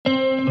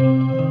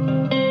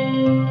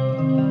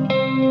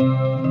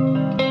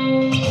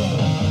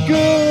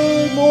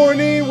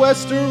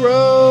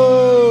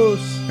Westeros!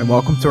 And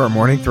welcome to our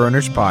Morning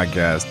Throners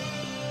podcast.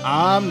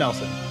 I'm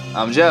Nelson.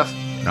 I'm Jeff.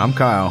 And I'm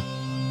Kyle.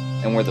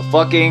 And we're the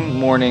fucking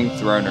Morning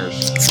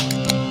Throners.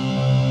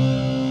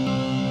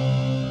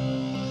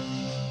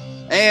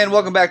 And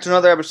welcome back to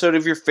another episode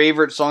of your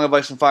favorite Song of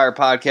Ice and Fire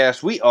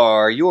podcast. We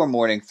are your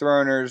Morning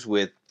Throners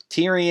with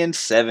Tyrion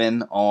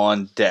VII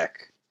on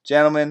deck.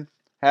 Gentlemen,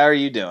 how are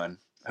you doing?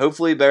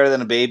 Hopefully better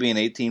than a baby in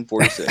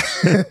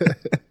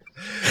 1846.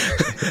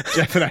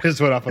 Jeff and I just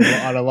went off on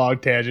a long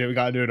tangent. We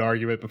got into an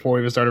argument before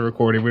we even started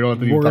recording. We don't have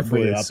to even come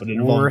really up, but it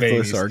involved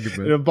babies.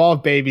 Argument. It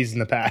involved babies in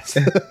the past.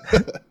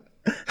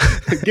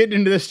 Getting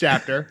into this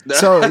chapter.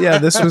 So yeah,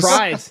 this was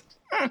surprise.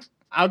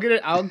 I'm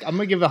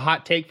gonna give a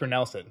hot take for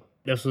Nelson.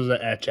 This was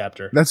a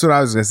chapter. That's what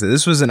I was gonna say.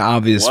 This was an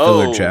obvious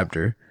filler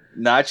chapter.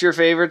 Not your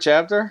favorite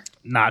chapter?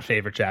 Not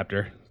favorite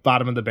chapter.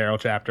 Bottom of the barrel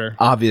chapter.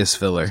 Obvious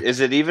filler. Is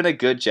it even a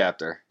good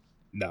chapter?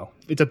 No,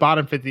 it's a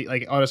bottom 50.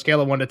 Like on a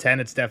scale of 1 to 10,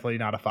 it's definitely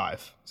not a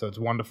 5. So it's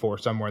 1 to 4,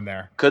 somewhere in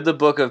there. Could the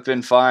book have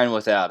been fine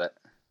without it?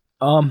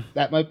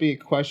 That might be a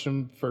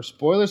question for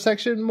spoiler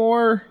section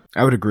more.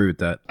 I would agree with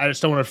that. I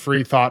just don't want to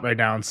free thought right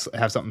now and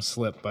have something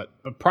slip, but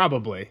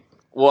probably.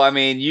 Well, I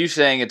mean, you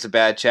saying it's a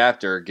bad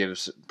chapter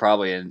gives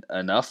probably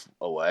enough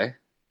away.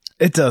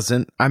 It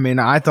doesn't. I mean,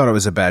 I thought it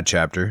was a bad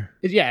chapter.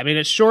 Yeah, I mean,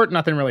 it's short.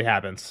 Nothing really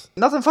happens.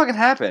 Nothing fucking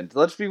happened.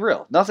 Let's be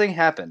real. Nothing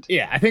happened.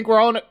 Yeah, I think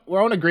we're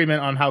all in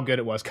agreement on how good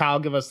it was. Kyle,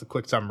 give us the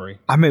quick summary.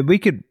 I mean, we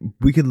could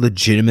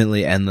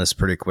legitimately end this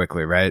pretty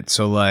quickly, right?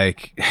 So,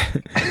 like,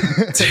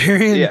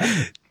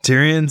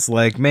 Tyrion's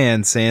like,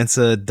 man,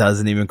 Sansa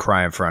doesn't even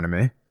cry in front of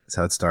me. That's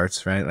how it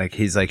starts, right? Like,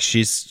 he's like,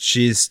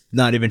 she's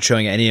not even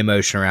showing any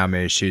emotion around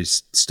me. She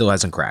still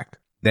hasn't cracked.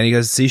 Then he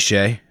goes to see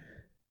Shae.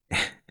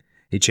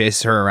 He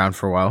chases her around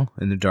for a while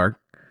in the dark.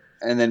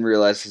 And then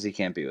realizes he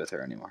can't be with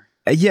her anymore.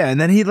 Yeah, and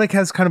then he like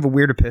has kind of a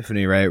weird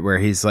epiphany, right? Where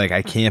he's like,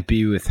 I can't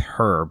be with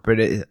her. But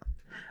I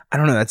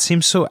don't know. That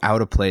seems so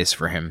out of place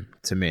for him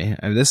to me.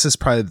 I mean, this is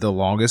probably the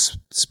longest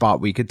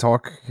spot we could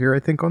talk here, I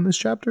think, on this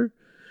chapter.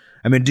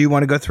 I mean, do you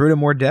want to go through it in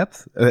more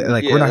depth? We're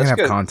not going to have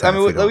content. I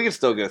mean, we can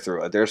still go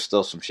through it. There's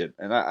still some shit.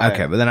 And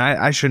okay, but then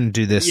I shouldn't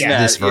do this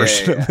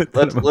version. Yeah.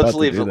 Let's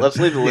leave the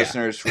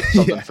listeners with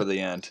something for the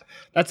end.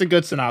 That's a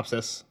good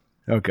synopsis.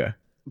 Okay.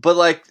 But,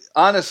 like,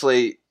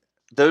 honestly,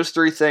 those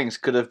three things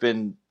could have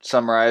been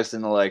summarized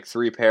into, like,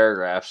 3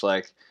 paragraphs.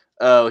 Like,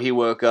 oh, he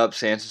woke up,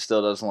 Sansa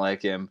still doesn't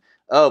like him.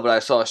 Oh, but I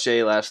saw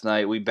Shae last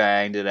night, we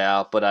banged it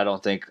out, but I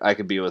don't think I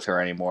could be with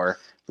her anymore.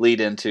 Lead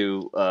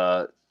into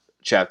a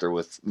chapter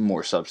with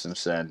more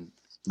substance than,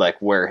 like,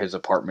 where his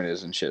apartment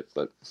is and shit.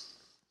 But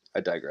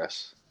I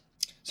digress.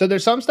 So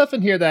there's some stuff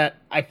in here that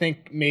I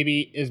think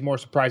maybe is more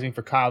surprising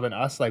for Kyle than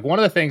us. Like, one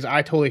of the things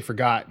I totally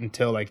forgot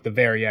until, like, the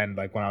very end,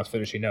 like, when I was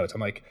finishing notes. I'm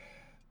like,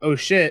 oh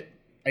shit,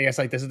 I guess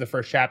like this is the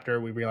first chapter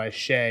we realize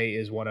Shae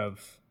is one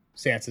of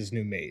Sansa's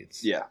new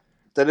maids. Yeah.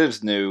 That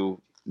is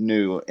new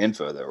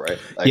info though, right?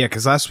 Like, yeah,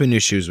 because last we knew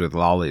she was with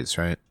Lollies,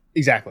 right?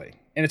 Exactly.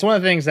 And it's one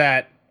of the things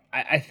that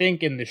I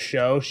think in the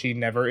show she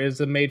never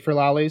is a maid for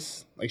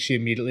Lollies. Like she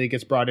immediately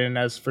gets brought in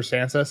as for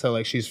Sansa. So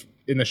like she's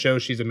in the show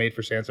she's a maid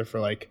for Sansa for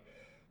like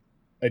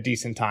a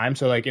decent time.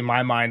 So like in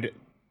my mind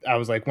I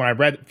was like, when I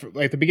read,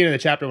 like, the beginning of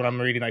the chapter when I'm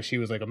reading, like, she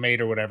was, like, a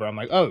maid or whatever, I'm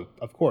like, oh,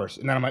 of course.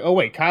 And then I'm like, oh,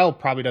 wait, Kyle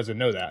probably doesn't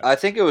know that. I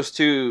think it was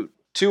two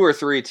or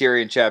three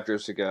Tyrion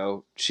chapters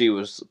ago, she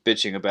was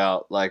bitching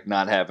about, like,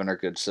 not having her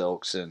good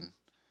silks, and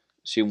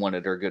she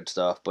wanted her good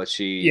stuff, but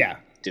she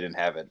didn't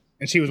have it.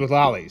 And she was with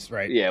Lollies,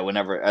 right? Yeah,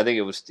 whenever, I think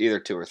it was either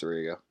 2 or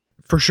 3 ago.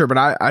 For sure, but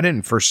I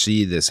didn't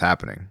foresee this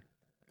happening.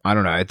 I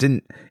don't know. It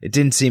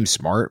didn't seem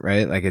smart,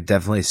 right? Like it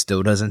definitely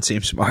still doesn't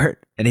seem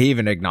smart. And he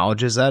even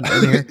acknowledges that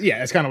in here. Yeah,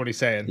 that's kind of what he's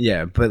saying.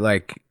 Yeah, but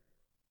like,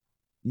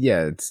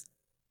 yeah,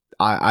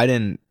 I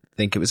didn't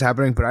think it was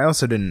happening, but I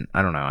also didn't,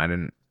 I don't know. I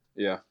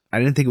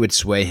didn't think it would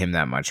sway him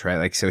that much, right?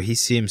 Like, so he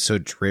seems so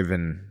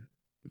driven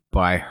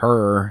by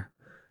her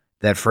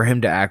that for him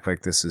to act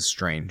like this is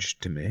strange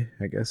to me,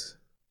 I guess.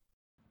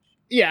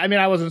 Yeah, I mean,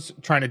 I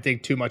wasn't trying to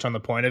dig too much on the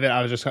point of it.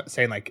 I was just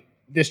saying, like,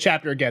 this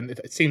chapter, again,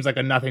 it seems like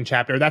a nothing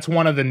chapter. That's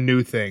one of the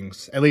new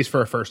things, at least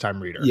for a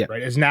first-time reader,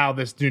 right? Is now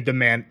this new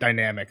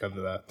dynamic of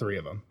the 3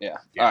 of them. Yeah.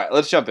 All right,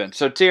 let's jump in.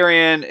 So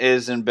Tyrion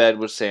is in bed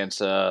with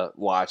Sansa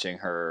watching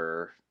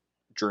her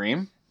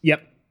dream.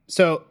 Yep.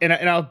 So, and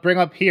I'll bring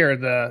up here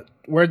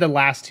where the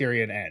last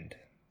Tyrion end.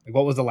 Like,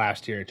 what was the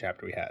last Tyrion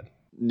chapter we had?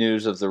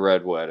 News of the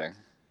Red Wedding.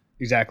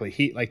 Exactly.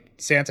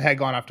 Sansa had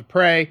gone off to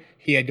pray.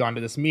 He had gone to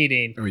this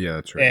meeting. Oh, yeah,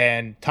 that's right.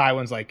 And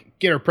Tywin's like,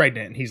 get her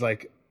pregnant. And he's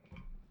like,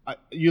 I'm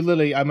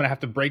going to have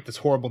to break this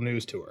horrible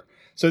news to her.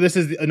 So this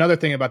is another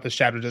thing about this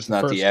chapter. Just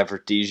not the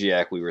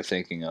aphrodisiac we were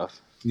thinking of.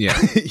 Yeah.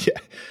 Yeah.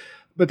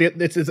 But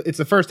it's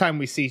the first time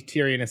we see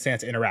Tyrion and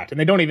Sansa interact. And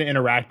they don't even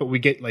interact, but we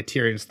get like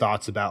Tyrion's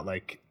thoughts about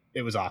like,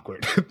 it was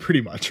awkward,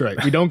 pretty much,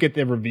 right? We don't get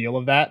the reveal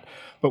of that,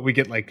 but we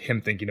get like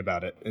him thinking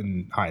about it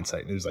in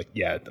hindsight. And it was like,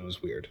 yeah, that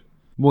was weird.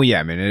 Well, yeah,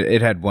 I mean,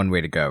 it had one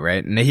way to go,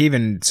 right? And he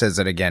even says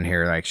it again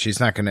here, like, she's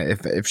not going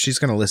to, if she's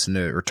going to listen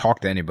to or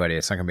talk to anybody,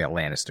 it's not going to be a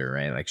Lannister,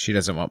 right? Like, she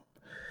doesn't want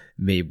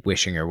me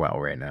wishing her well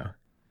right now.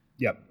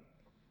 Yep.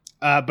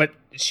 But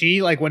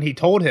she, like, when he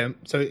told him,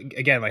 so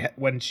again, like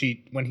when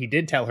he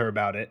did tell her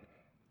about it,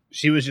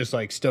 she was just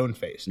like stone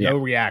faced, no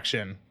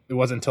reaction. It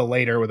wasn't until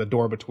later with a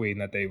door between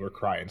that they were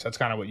crying. So that's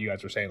kind of what you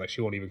guys were saying, like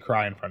she won't even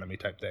cry in front of me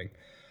type thing.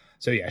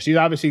 So yeah, she's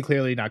obviously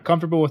clearly not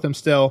comfortable with him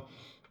still.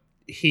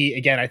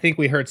 Again, I think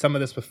we heard some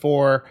of this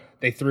before.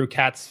 They threw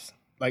Kat's,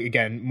 like,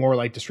 again, more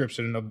like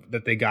description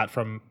that they got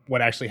from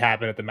what actually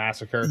happened at the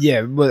massacre.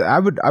 Yeah, but I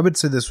would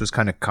say this was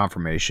kind of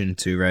confirmation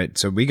too, right?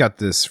 So we got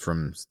this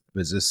from,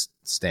 was this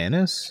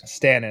Stannis?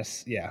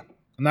 Stannis, yeah.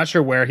 I'm not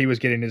sure where he was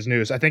getting his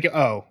news. I think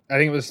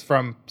it was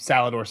from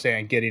Salador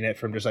saying, getting it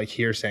from just like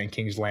here saying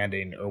King's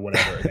Landing or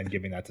whatever, and then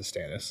giving that to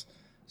Stannis.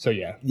 So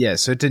yeah. Yeah,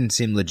 so it didn't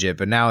seem legit,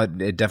 but now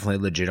it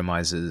definitely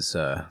legitimizes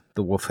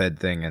the wolf head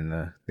thing and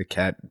the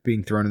cat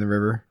being thrown in the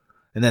river.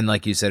 And then,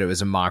 like you said, it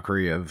was a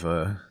mockery of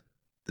the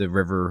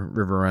River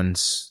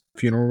Run's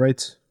funeral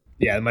rites.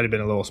 Yeah, it might have been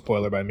a little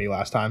spoiler by me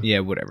last time. Yeah,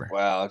 whatever.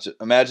 Wow,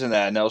 imagine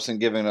that, Nelson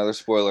giving another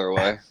spoiler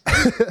away.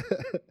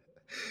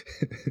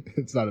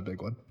 It's not a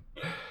big one.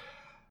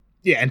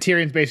 Yeah, and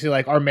Tyrion's basically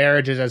like, our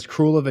marriage is as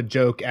cruel of a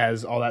joke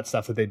as all that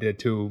stuff that they did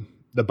to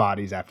the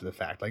bodies after the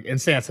fact. Like, and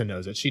Sansa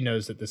knows it. She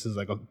knows that this is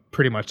like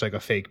pretty much like a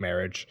fake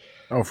marriage.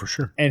 Oh, for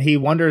sure. And he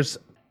wonders,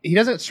 he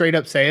doesn't straight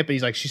up say it, but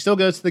he's like, she still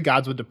goes to the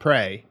godswood to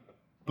pray,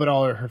 but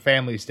all her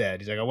family's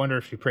dead. He's like, I wonder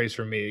if she prays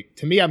for me.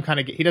 To me, I'm kind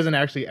of, he doesn't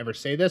actually ever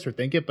say this or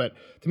think it, but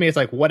to me, it's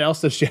like, what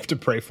else does she have to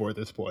pray for at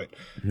this point?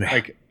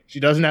 Like,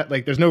 she doesn't have,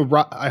 like, there's no,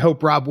 I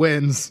hope Rob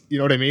wins. You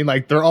know what I mean?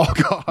 Like, they're all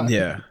gone.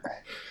 Yeah.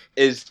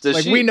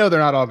 We know they're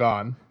not all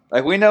gone.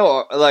 Like, we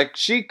know, like,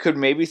 she could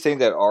maybe think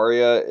that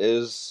Arya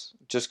is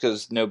just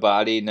because no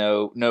body,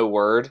 no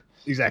word.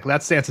 Exactly.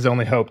 That's Sansa's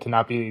only hope, to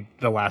not be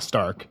the last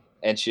Stark.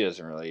 And she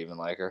doesn't really even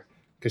like her.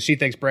 Because she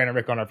thinks Bran and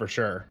Rick on her for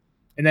sure.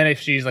 And then if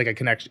she's like a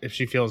connection, if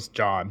she feels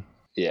Jon.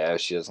 Yeah,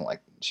 she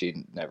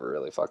never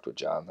really fucked with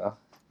Jon, though.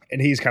 And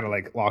he's kind of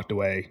like locked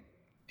away.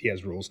 He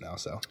has rules now,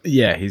 so.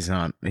 Yeah, he's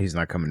not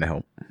coming to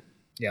help.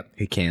 Yep.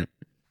 He can't.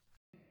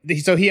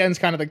 So he ends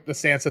kind of like the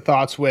Sansa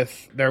thoughts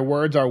with, their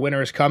words, our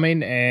winter is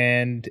coming,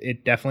 and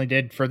it definitely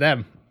did for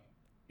them.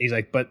 He's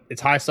like, but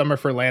it's high summer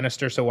for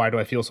Lannister, so why do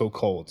I feel so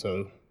cold?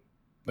 So,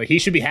 like, he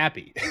should be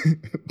happy,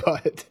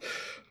 but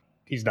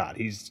he's not.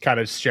 He's kind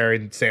of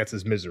sharing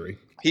Sansa's misery.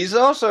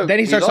 Then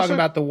he starts talking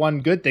about the one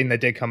good thing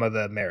that did come of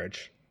the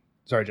marriage.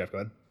 Sorry, Jeff, go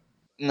ahead.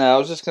 No, I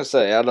was just going to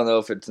say, I don't know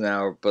if it's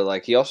now, but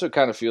like, he also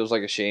kind of feels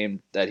like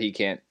ashamed that he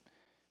can't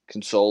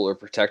console or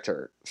protect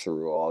her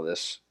through all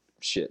this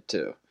shit,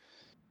 too.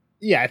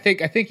 Yeah, I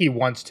think he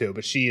wants to,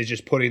 but she is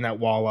just putting that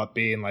wall up,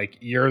 being like,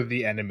 you're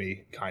the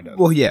enemy, kind of.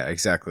 Well, yeah,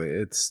 exactly.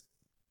 It's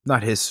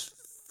not his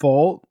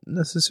fault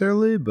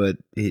necessarily, but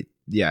he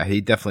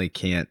definitely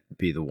can't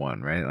be the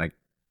one, right? Like,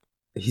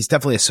 he's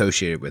definitely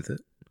associated with it.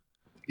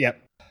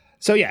 Yep.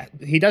 So yeah,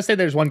 he does say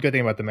there's one good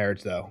thing about the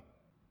marriage, though.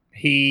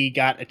 He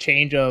got a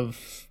change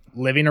of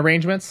living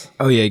arrangements.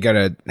 Oh yeah, he got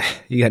a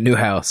new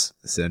house,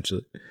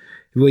 essentially.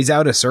 Well, he's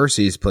out of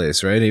Cersei's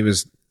place, right? He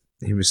was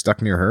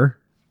stuck near her.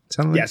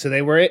 Yeah, so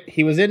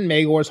he was in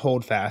Maegor's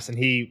Holdfast, and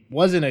he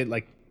was in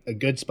a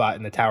good spot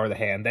in the Tower of the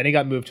Hand. Then he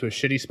got moved to a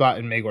shitty spot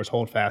in Maegor's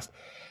Holdfast.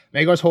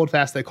 Maegor's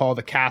Holdfast they call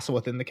the castle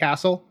within the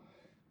castle.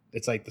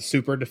 It's like the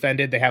super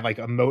defended. They have like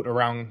a moat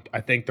around,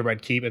 I think, the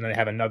Red Keep, and then they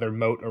have another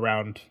moat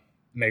around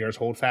Maegor's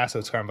Holdfast. So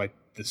it's kind of like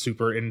the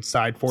super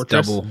inside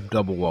fortress.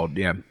 Double walled,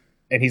 yeah.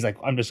 And he's like,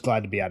 I'm just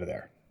glad to be out of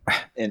there.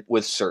 And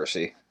with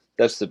Cersei.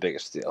 That's the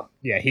biggest deal.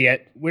 Yeah,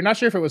 we're not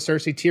sure if it was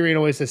Cersei. Tyrion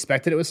always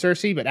suspected it was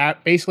Cersei,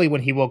 but basically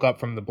when he woke up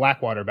from the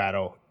Blackwater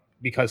battle,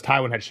 because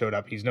Tywin had showed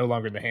up, he's no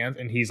longer in the hands,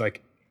 and he's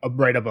like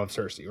right above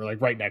Cersei, or like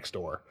right next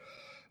door.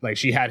 Like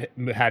she had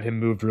him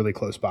moved really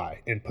close by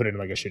and put in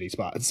like a shitty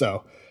spot.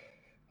 So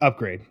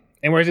upgrade.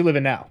 And where's he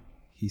living now?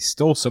 He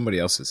stole somebody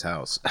else's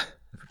house,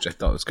 which I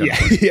thought was kind of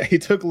funny. Yeah, he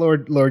took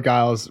Lord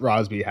Giles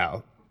Rosby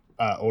house,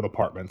 old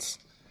apartments.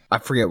 I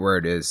forget where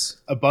it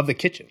is. Above the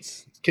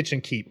kitchens. Kitchen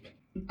Keep.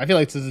 I feel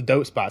like this is a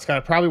dope spot. It's kind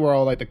of probably where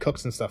all like the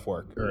cooks and stuff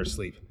work or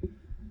sleep.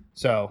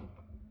 So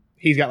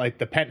he's got like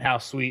the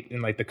penthouse suite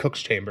and like the cook's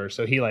chamber.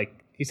 So he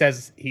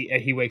says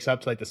he wakes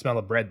up to like the smell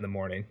of bread in the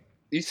morning.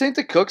 You think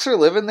the cooks are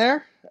living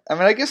there? I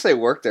mean, I guess they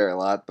work there a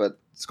lot, but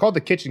it's called the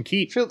Kitchen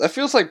Keep. That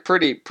feels like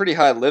pretty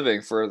high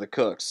living for the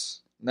cooks.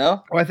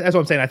 No, well, that's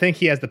what I'm saying. I think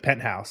he has the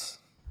penthouse.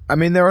 I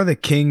mean, there are the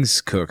king's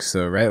cooks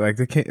though, right? Like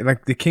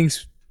the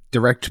king's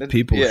direct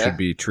people should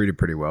be treated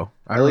pretty well.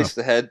 At least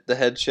the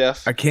head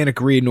chef. I can't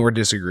agree nor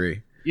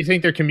disagree. You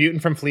think they're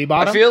commuting from Flea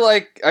Bottom? I feel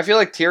like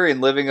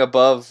Tyrion living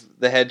above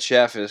the head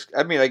chef is.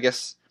 I mean, I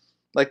guess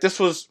like this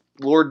was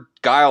Lord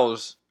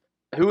Giles.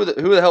 Who the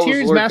hell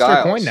Tyrion's was Lord Master Giles?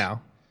 of Coin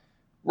now.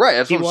 Right,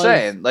 that's what I'm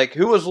saying. Like,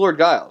 who was Lord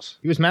Giles?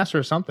 He was master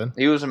of something.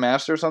 He was a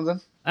master of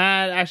something?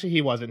 Actually,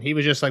 he wasn't. He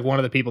was just like one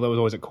of the people that was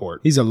always at court.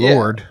 He's a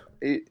lord.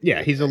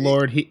 Yeah, he's a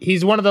lord.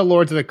 He's one of the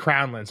lords of the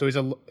Crownland,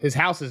 so his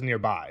house is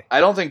nearby. I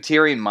don't think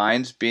Tyrion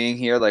minds being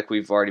here. Like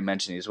we've already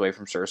mentioned, he's away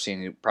from Cersei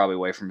and he's probably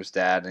away from his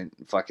dad, and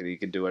fuck it, he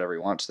can do whatever he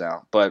wants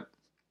now. But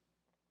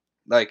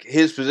like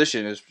his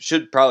position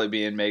should probably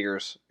be in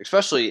Maegor's,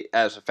 especially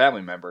as a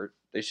family member.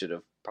 They should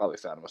have probably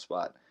found him a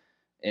spot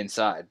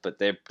inside. But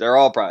they're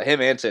all probably,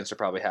 him and Sansa are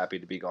probably happy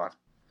to be gone.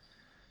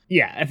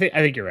 Yeah, I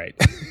think you're right.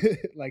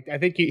 Like, I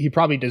think he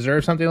probably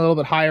deserves something a little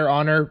bit higher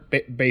honor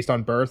based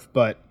on birth,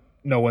 but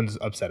no one's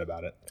upset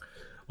about it.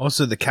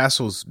 Also, the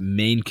castle's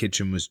main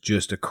kitchen was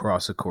just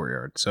across a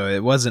courtyard, so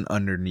it wasn't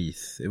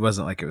underneath. It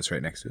wasn't like it was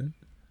right next to it.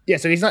 Yeah,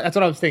 so he's not. That's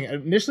what I was thinking.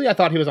 Initially, I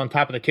thought he was on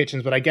top of the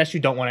kitchens, but I guess you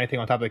don't want anything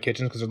on top of the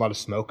kitchens because there's a lot of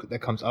smoke that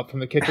comes up from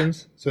the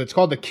kitchens. So it's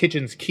called the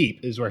Kitchen's Keep,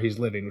 is where he's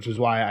living, which is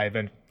why I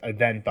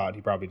then thought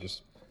he probably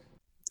just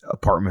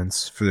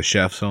apartments for the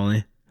chefs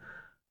only.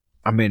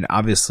 I mean,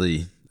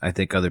 obviously, I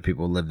think other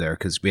people live there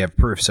because we have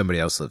proof somebody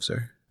else lives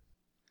there.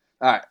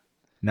 All right,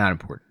 not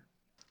important.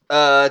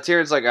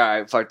 Tyrion's like, all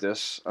right, fuck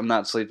this. I'm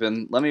not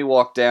sleeping. Let me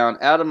walk down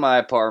out of my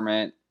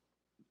apartment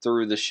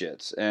through the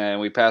shits, and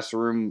we pass a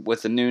room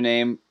with a new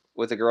name.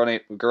 With a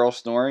girl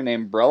snoring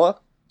named Brella.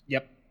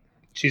 Yep,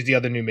 she's the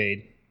other new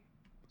maid.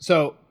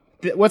 So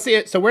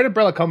so where did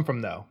Brella come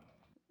from though?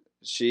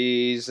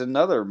 She's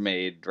another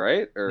maid,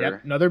 right?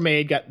 Yep, another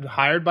maid got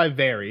hired by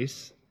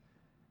Varys,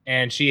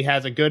 and she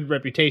has a good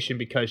reputation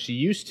because she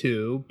used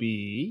to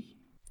be.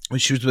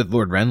 She was with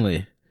Lord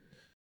Renly.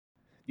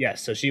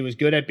 Yes, so she was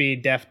good at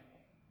being deaf,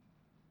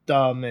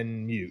 dumb,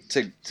 and mute.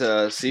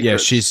 To secrets. Yeah,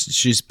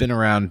 she's been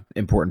around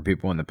important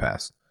people in the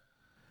past.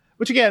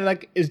 Which again,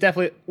 like, is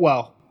definitely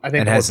I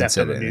think the whole depth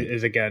of it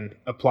is again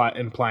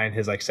implying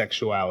his like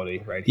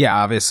sexuality, right? Yeah,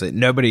 obviously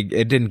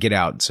it didn't get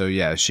out, so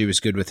yeah, she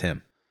was good with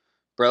him.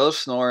 Brella's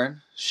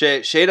snoring.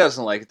 Shay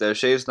doesn't like it though.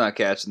 Shay's not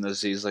catching the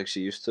disease like she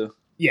used to.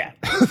 Yeah,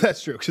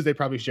 that's true because they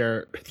probably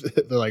share.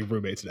 They're like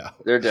roommates now.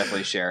 They're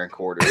definitely sharing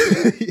quarters.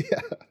 Yeah.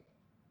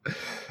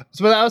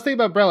 So, but I was thinking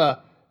about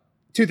Brella.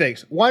 Two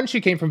things. One, she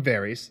came from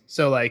Varys,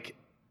 so like.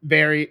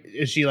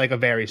 Is she like a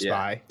Varys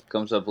spy?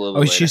 Comes up a little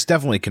bit later. She's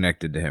definitely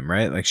connected to him,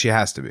 right? Like she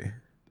has to be.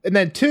 And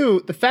then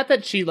two, the fact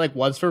that she like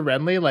was for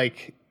Renly,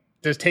 like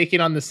does taking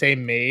on the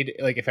same maid,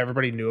 like if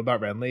everybody knew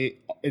about Renly,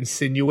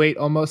 insinuate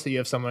almost that you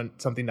have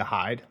something to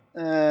hide.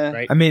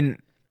 Right? I mean,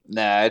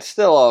 nah, it's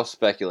still all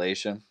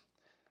speculation.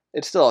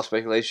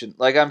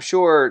 Like I'm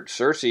sure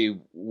Cersei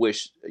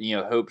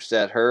hopes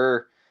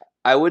that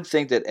I would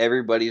think that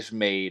everybody's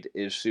maid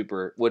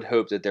would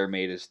hope that their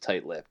maid is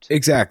tight-lipped.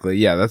 Exactly.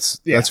 Yeah,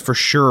 that's for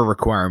sure a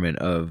requirement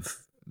of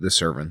the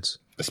servants,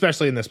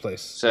 especially in this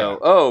place. So,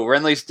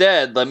 Renly's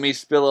dead. Let me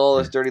spill all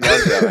this dirty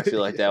laundry out. I feel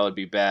like that would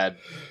be bad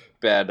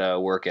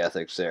work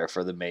ethics there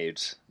for the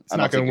maids. It's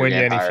not going to win you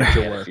any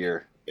future work.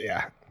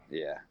 Yeah.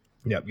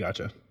 Yep.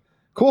 Gotcha.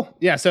 Cool.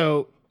 Yeah.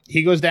 So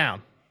he goes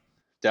down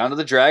to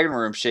the dragon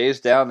room. Shay's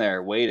down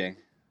there waiting.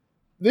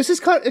 This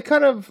is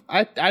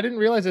I didn't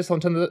realize this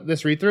until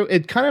this read through.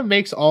 It kind of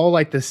makes all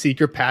like the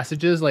secret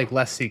passages like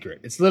less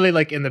secret. It's literally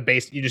like in the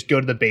base. You just go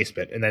to the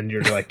basement and then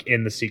you're like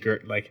in the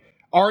secret. Like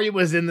Arya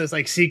was in this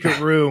like secret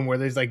room where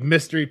there's like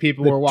mystery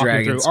people were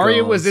walking through. Skulls.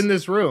 Arya was in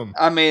this room.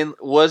 I mean,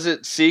 was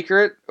it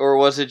secret or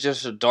was it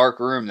just a dark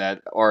room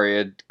that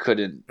Arya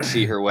couldn't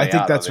see her way out? I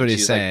think that's of what She's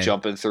he's saying. Like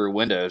jumping through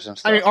windows and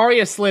stuff. I mean,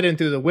 Arya slid in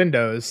through the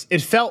windows.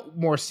 It felt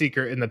more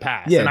secret in the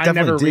past. Yeah, and I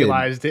never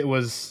realized it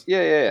was.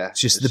 Yeah.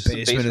 It's just the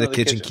basement of the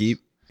kitchen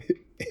keep.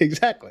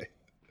 Exactly.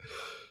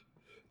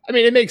 I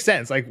mean, it makes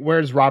sense. Like,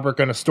 where's Robert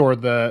going to store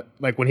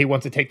when he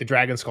wants to take the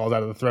dragon skulls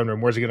out of the throne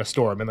room, where's he going to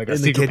store them? In like a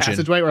secret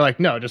passageway? Or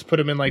like, no, just put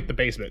them in like the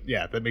basement.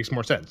 Yeah, that makes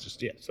more sense.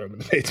 Just, throw them in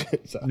the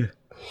basement. So.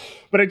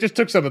 But it just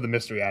took some of the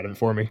mystery out of it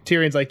for me.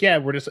 Tyrion's like,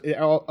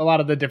 a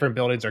lot of the different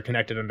buildings are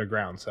connected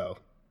underground. So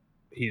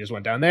he just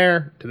went down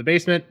there to the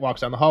basement,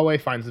 walks down the hallway,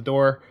 finds the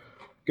door,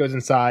 goes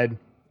inside,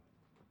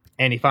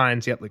 and he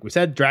finds, like we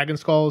said, dragon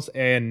skulls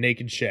and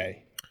naked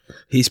Shay.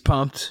 He's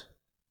pumped.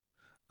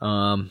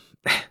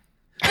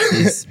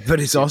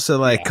 He's also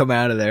like, come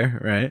out of there,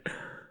 right?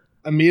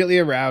 Immediately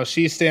aroused.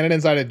 She's standing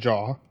inside a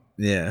jaw.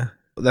 Yeah.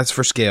 That's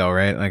for scale,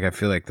 right? Like, I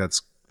feel like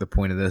that's the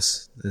point of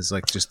this, is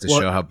like just to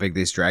show how big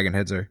these dragon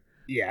heads are.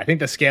 Yeah, I think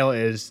the scale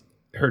is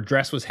her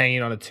dress was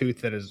hanging on a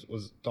tooth that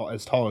was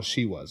as tall as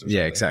she was.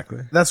 Yeah, exactly.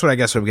 That's what I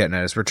guess what I'm getting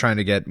at, is we're trying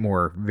to get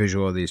more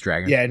visual of these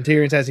dragons. Yeah, and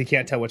Tyrion says he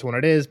can't tell which one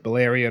it is,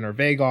 Balerion or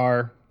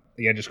Vhagar.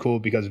 Again, just cool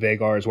because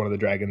Vhagar is one of the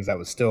dragons that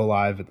was still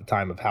alive at the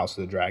time of House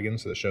of the Dragon,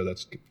 so the show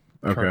that's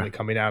currently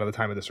coming out at the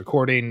time of this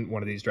recording,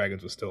 one of these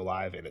dragons was still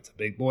alive, and it's a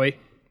big boy,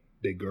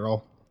 big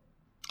girl,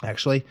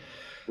 actually.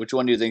 Which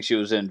one do you think she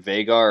was in,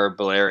 Vhagar or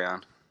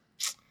Balerion?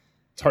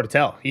 It's hard to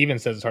tell. He even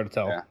says it's hard to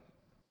tell. Yeah.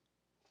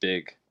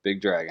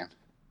 Big dragon.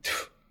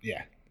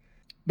 Yeah.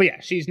 But yeah,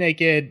 she's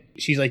naked.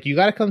 She's like, you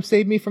gotta come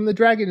save me from the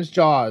dragon's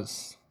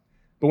jaws.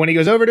 But when he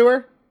goes over to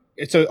her,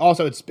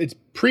 it's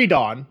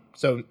pre-dawn,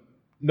 so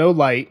no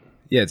light.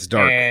 Yeah, it's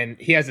dark. And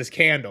he has this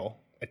candle,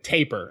 a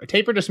taper. A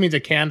taper just means a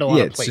candle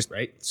on a plate,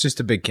 right? It's just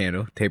a big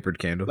candle, tapered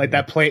candle. Like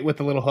that plate with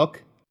the little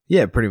hook?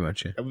 Yeah, pretty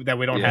much. Yeah. That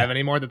we don't have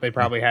anymore, that they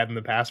probably had in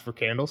the past for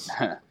candles.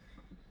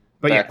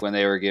 But back when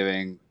they were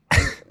giving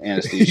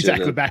anesthesia.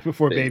 Exactly, back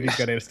before babies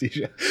got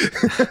anesthesia.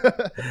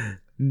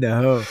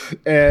 No.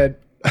 And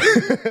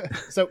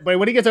but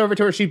when he gets over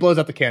to her, she blows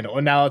out the candle,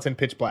 and now it's in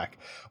pitch black,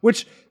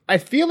 which I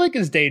feel like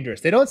is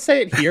dangerous. They don't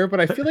say it here, but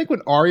I feel like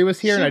when Arya was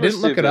here, and I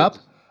didn't look it up,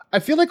 I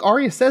feel like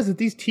Arya says that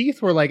these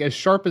teeth were like as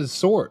sharp as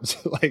swords.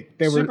 Like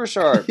they were super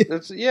sharp.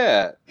 It's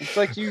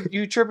like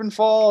you trip and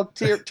fall.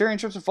 Tyrion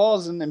trips and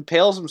falls and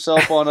impales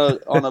himself on a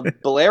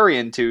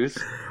Balerion tooth.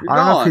 You're I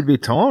don't know if gone. he'd be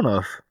tall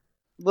enough.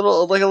 A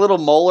little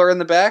molar in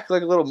the back,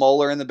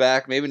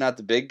 maybe not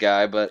the big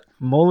guy, but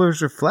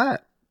Molars are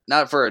flat.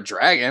 not for a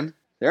dragon.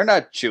 They're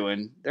not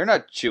chewing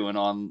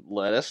on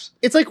lettuce.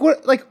 It's like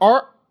what like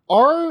are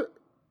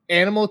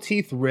animal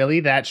teeth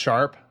really that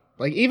sharp?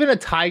 Like even a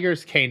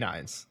tiger's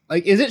canines.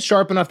 Like is it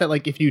sharp enough that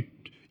like if you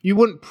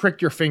wouldn't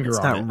prick your finger It's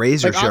on not it?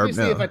 razor like, sharp.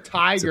 Obviously, No. if a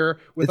tiger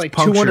with it's like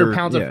puncture, 200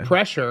 pounds yeah. of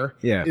pressure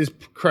Yeah. is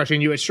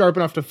crushing you, it's sharp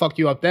enough to fuck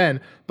you up then.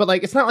 But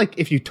like it's not like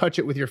if you touch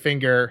it with your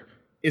finger,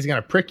 it's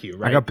gonna prick you,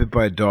 right? I got bit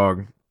by a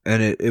dog,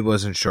 and it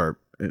wasn't sharp.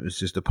 It was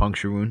just a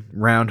puncture wound,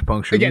 round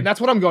puncture Again, wound.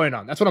 that's what I'm going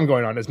on. That's what I'm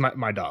going on is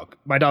my dog.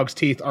 My dog's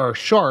teeth are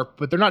sharp,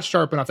 but they're not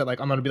sharp enough that like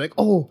I'm gonna be like,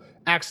 oh,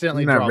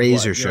 accidentally They're not draw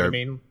razor blood. You know what I sharp.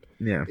 mean?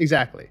 Yeah.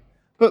 Exactly.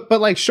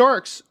 But like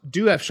sharks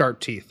do have sharp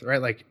teeth,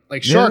 right? Like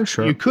sharks,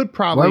 sharp. you could Why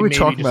probably are we maybe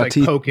talking just about like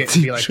teeth? poke it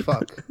and be like,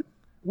 fuck.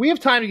 We have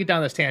time to get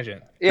down this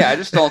tangent. Yeah, I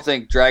just don't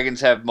think dragons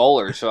have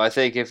molars. So I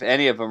think if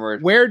any of them are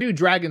Where do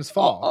dragons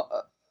fall?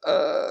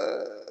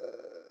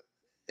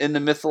 in the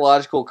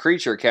mythological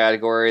creature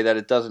category, that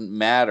it doesn't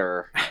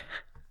matter.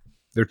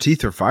 Their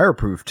teeth are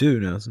fireproof too,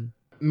 Nelson.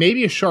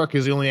 Maybe a shark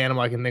is the only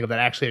animal I can think of that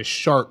actually is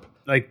sharp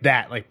like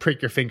that, like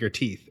prick your finger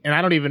teeth. And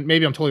I don't even,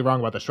 maybe I'm totally wrong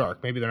about the shark.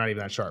 Maybe they're not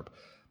even that sharp.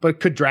 But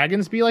could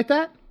dragons be like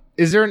that?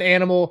 Is there an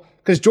animal?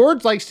 Because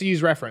George likes to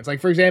use reference. Like,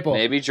 for example,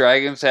 Maybe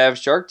dragons have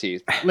shark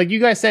teeth. like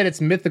you guys said,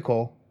 it's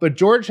mythical. But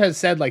George has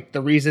said, like,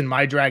 the reason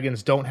my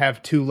dragons don't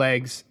have 2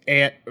 legs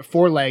and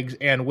 4 legs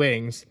and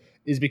wings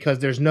is because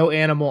there's no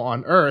animal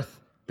on Earth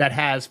that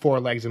has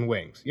 4 legs and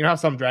wings. You know how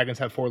some dragons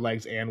have 4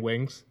 legs and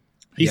wings?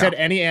 He said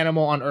any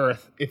animal on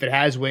Earth, if it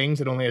has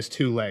wings, it only has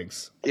 2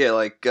 legs. Yeah,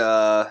 like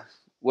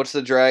what's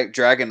the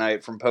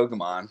Dragonite from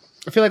Pokemon?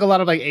 I feel like a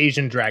lot of like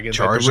Asian dragons,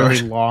 like the Charizard.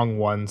 really long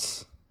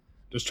ones.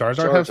 Does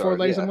Charizard have 4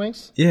 legs yeah. and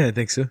wings? Yeah, I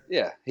think so.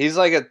 Yeah, he's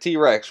like a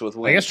T-Rex with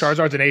wings. I guess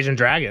Charizard's an Asian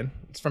dragon.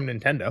 It's from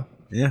Nintendo,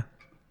 Yeah.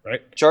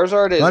 right?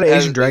 Charizard is A lot of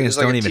Asian is dragons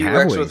like don't a even have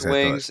T-Rex wings, with I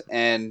wings,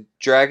 and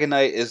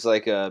Dragonite is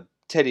like a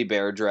teddy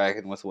bear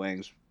dragon with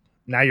wings.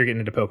 Now you're getting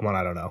into Pokemon.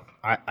 I don't know.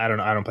 I don't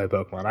know. I don't play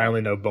Pokemon. I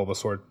only know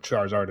Bulbasaur,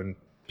 Charizard, and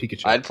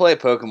Pikachu. I'd play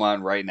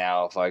Pokemon right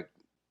now if I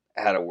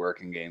had a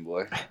working Game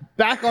Boy.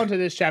 Back onto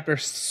this chapter,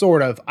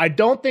 sort of. I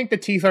don't think the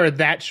teeth are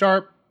that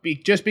sharp,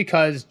 just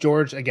because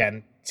George,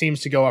 again,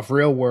 seems to go off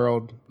real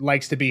world,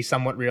 likes to be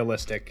somewhat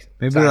realistic.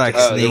 Maybe they're like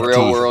The snake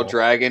real teeth. world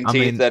dragon I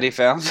teeth mean- that he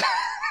found.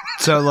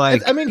 So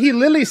like, I mean, he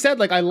literally said,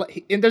 like,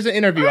 and there's an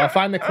interview. I'll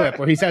find the clip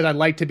where he says, "I'd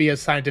like to be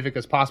as scientific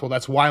as possible.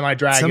 That's why my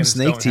dragons some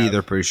snake don't teeth have."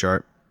 are pretty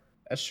sharp.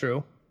 That's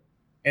true.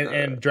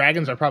 And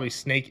dragons are probably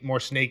more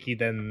snaky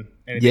than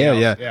anything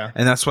Yeah, else. yeah,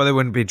 and that's why they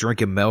wouldn't be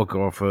drinking milk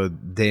off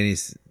of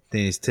Danny's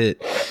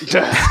tit.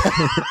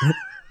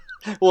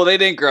 Well, they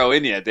didn't grow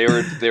in yet. They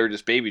were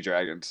just baby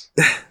dragons.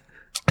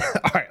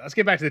 All right, let's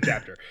get back to the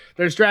chapter.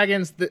 There's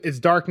dragons. It's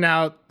dark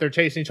now. They're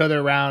chasing each other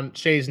around.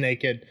 Shay's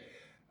naked.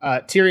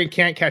 Tyrion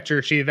can't catch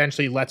her. She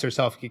eventually lets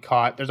herself get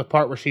caught. There's a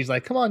part where she's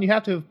like, come on, you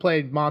have to have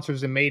played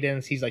Monsters and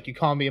Maidens. He's like, you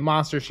call me a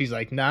monster? She's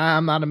like, nah,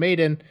 I'm not a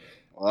maiden.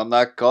 Well, I'm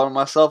not calling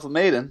myself a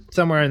maiden.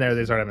 Somewhere in there,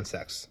 they start having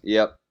sex.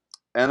 Yep.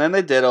 And then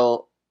they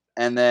diddle,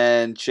 and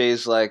then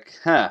Shay's like,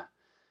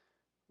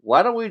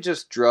 why don't we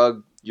just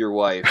drug your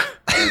wife,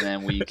 and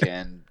then we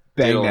can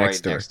Bang diddle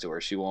next right next to her.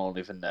 She won't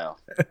even know.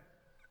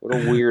 What a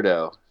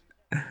weirdo.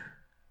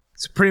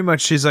 So pretty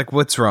much she's like,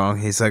 what's wrong?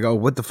 He's like, oh,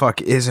 what the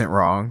fuck isn't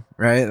wrong?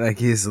 Right? Like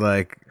he's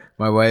like,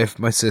 my wife,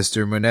 my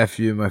sister, my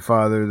nephew, my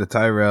father, the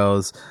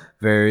Tyrells,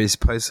 Varys,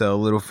 Pycelle,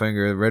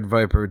 Littlefinger, Red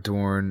Viper,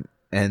 Dorne,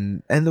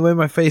 and the way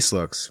my face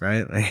looks,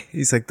 right? Like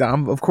he's like,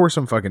 of course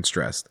I'm fucking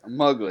stressed. I'm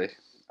ugly.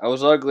 I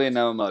was ugly, and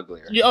now I'm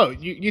uglier.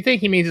 You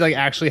think he means like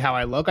actually how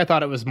I look? I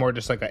thought it was more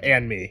just like a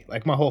and me,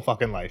 like my whole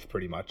fucking life,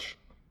 pretty much.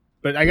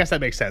 But I guess that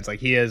makes sense. Like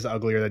he is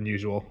uglier than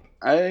usual.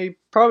 I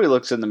probably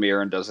looks in the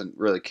mirror and doesn't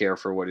really care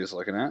for what he's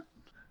looking at.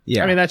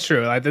 Yeah. I mean that's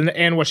true. Like,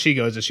 and what she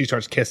goes is she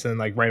starts kissing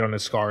like right on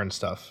his scar and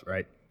stuff,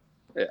 right?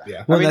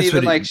 Yeah. Well, I mean, that's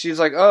even what like she's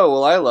like, "Oh,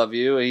 well, I love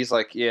you," and he's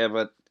like, "Yeah,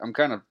 but I'm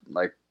kind of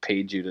like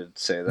paid you to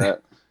say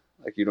that.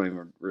 Like, you don't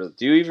even really.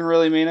 Do you even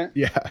really mean it?"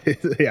 Yeah,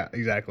 yeah,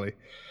 exactly.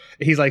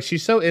 He's like,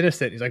 she's so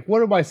innocent. He's like,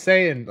 what am I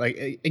saying?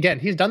 Like, again,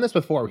 he's done this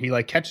before. He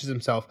like catches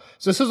himself.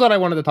 So this is what I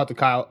wanted to talk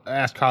to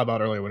ask Kyle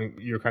about earlier when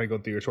you were kind of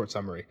going through your short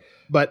summary.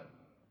 But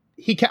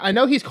I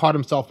know he's caught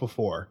himself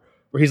before,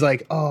 where he's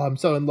like, oh, I'm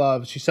so in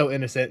love. She's so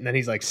innocent, and then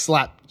he's like,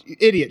 slap,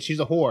 idiot. She's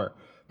a whore.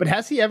 But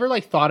has he ever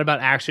like thought about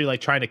actually like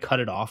trying to cut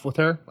it off with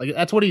her? Like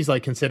that's what he's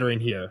like considering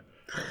here.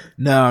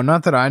 No,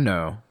 not that I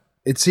know.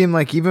 It seemed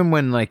like even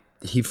when like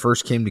he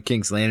first came to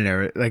King's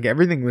Landing, like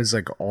everything was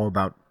like all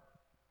about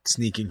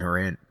sneaking her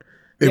in.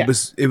 It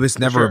was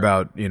never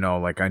about, you know,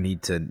 like I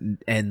need to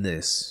end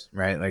this,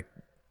 right? Like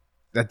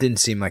that didn't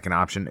seem like an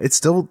option. It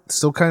still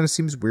kind of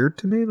seems weird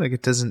to me. Like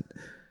it doesn't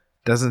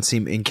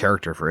seem in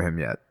character for him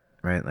yet,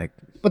 right? Like,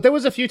 but there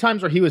was a few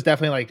times where he was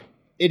definitely like,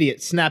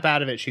 idiot, snap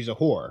out of it. She's a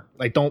whore.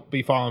 Like, don't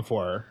be falling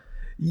for her.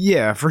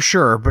 Yeah, for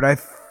sure. But I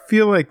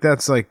feel like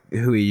that's like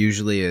who he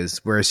usually is.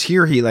 Whereas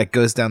here he like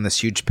goes down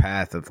this huge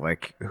path of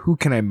like, who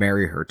can I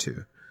marry her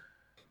to?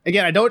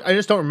 Again, I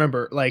just don't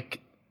remember.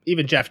 Like,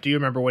 even Jeff, do you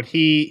remember when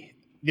the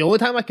only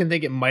time I can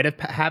think it might have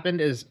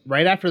happened is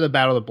right after the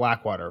Battle of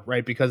Blackwater,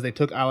 right? Because they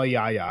took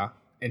Alayaya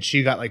and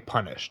she got like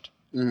punished.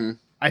 Mm-hmm.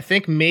 I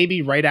think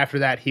maybe right after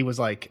that he was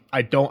like,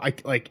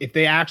 like if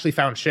they actually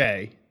found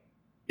Shay,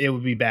 it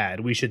would be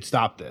bad. We should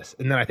stop this.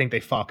 And then I think they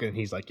fuck and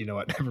he's like, you know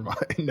what?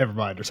 Never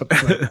mind, or something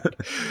like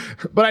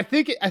that. But I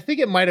think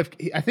it might have.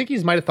 I think he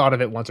might have thought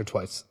of it once or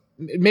twice,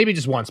 maybe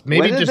just once,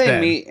 maybe when did just they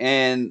then. meet?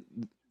 And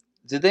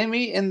did they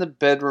meet in the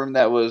bedroom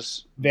that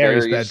was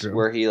Varys' bedroom,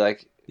 where he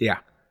like? Yeah.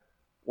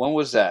 When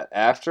was that?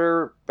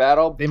 After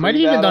battle? They might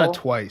have even done it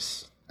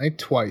twice. I think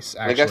twice,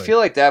 actually. Like, I feel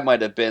like that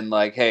might have been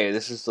like, hey,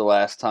 this is the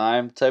last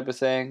time type of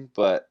thing,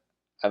 but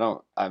I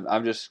don't.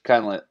 I'm just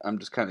kind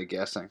of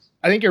guessing.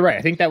 I think you're right.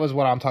 I think that was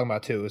what I'm talking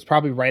about too. It was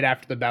probably right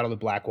after the Battle of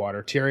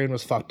Blackwater. Tyrion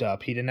was fucked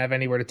up. He didn't have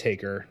anywhere to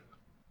take her.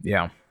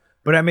 Yeah,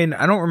 but I mean,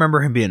 I don't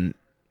remember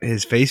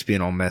his face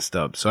being all messed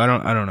up. So I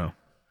don't know.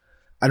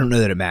 I don't know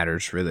that it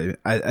matters really.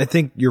 I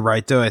think you're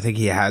right though. I think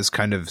he has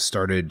kind of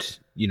started.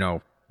 You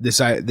know,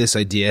 this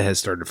idea has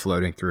started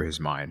floating through his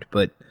mind,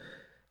 but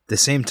at the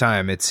same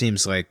time, it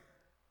seems like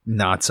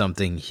not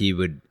something he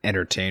would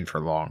entertain for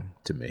long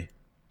to me.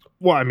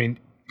 Well, I mean,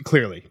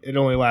 clearly, it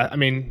only lasts. I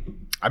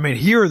mean,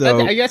 here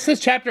though, I guess this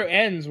chapter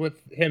ends with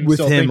him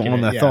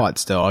on the thought.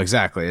 Still,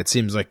 exactly. It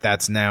seems like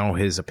that's now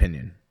his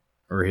opinion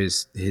or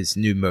his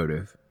new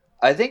motive.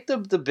 I think the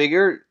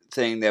bigger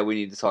thing that we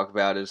need to talk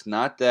about is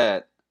not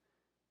that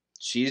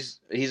he's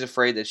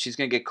afraid that she's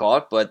going to get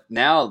caught, but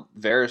now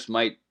Varys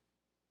might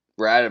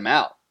rat him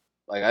out.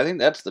 Like, I think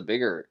that's the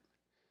bigger.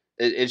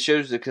 It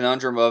shows the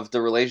conundrum of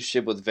the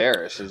relationship with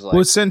Varys. Is like,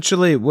 well,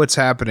 essentially, what's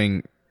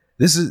happening.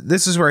 This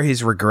is where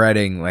he's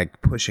regretting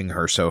like pushing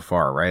her so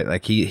far, right?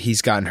 Like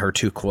he's gotten her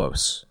too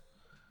close,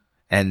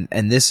 and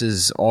this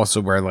is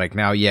also where like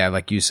now, yeah,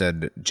 like you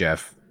said,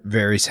 Jeff,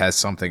 Varys has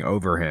something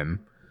over him.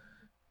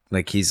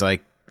 Like he's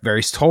like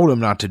Varys told him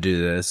not to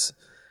do this,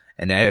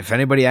 and if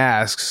anybody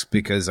asks,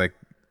 because like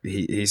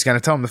he's gonna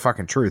tell him the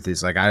fucking truth.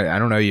 He's like, I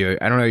don't know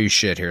you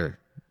shit here,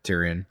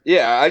 Tyrion.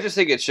 Yeah, I just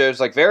think it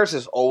shows like Varys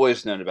has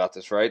always known about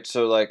this, right?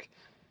 So like,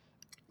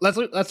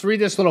 let's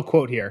read this little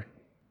quote here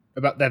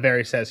about that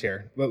Varys says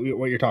here.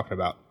 What you're talking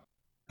about?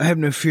 I have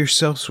no fierce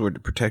sellsword to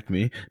protect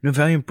me, no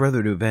valiant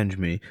brother to avenge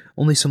me.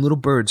 Only some little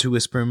birds who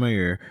whisper in my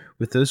ear.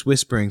 With those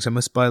whisperings, I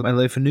must buy my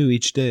life anew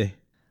each day.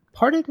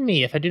 Pardon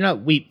me if I do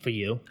not weep for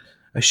you.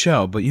 I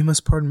shall, but you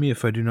must pardon me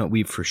if I do not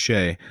weep for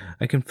Shay.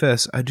 I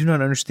confess, I do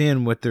not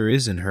understand what there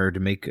is in her to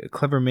make a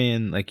clever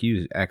man like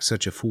you act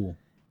such a fool.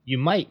 You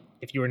might,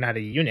 if you were not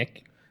a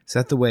eunuch. Is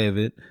that the way of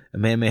it? A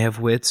man may have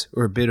wits,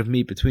 or a bit of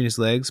meat between his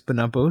legs, but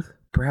not both?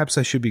 Perhaps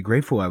I should be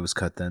grateful I was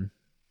cut then.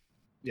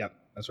 Yep,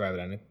 that's right,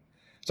 ending.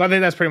 So I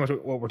think that's pretty much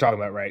what we're talking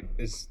about, right?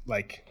 Is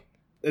like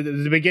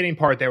the beginning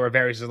part there where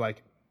Varys is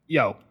like,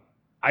 yo,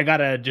 I got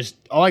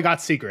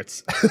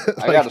secrets. Like,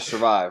 I gotta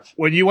survive.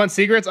 When you want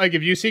secrets, I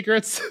give you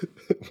secrets.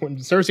 When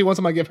Cersei wants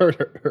them, I give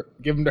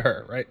them to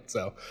her, right?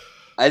 So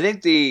I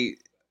think the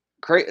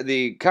kind of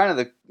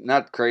the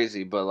not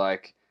crazy, but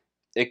like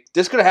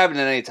this could have happened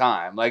at any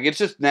time. Like it's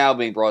just now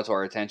being brought to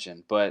our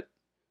attention. But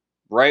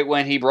right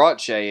when he brought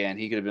Shay in,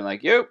 he could have been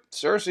like, "Yo,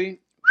 Cersei,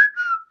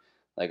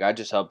 like I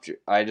just helped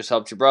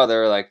your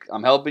brother. Like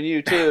I'm helping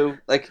you too."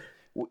 Like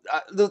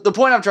the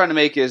point I'm trying to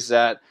make is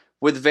that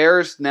with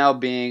Varys now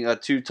being a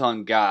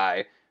 2-ton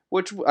guy,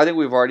 which I think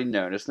we've already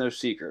known, it's no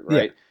secret,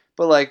 right? Yeah.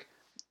 But like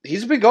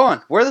he's been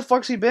gone. Where the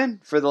fuck's he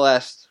been for the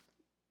last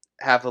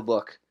half a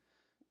book?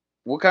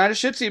 What kind of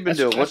shit's he been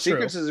doing? What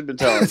secrets has he been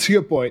telling? That's a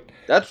good point.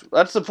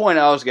 That's the point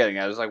I was getting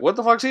at. It's like, what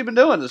the fuck's he been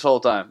doing this whole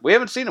time? We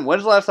haven't seen him.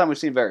 When's the last time we've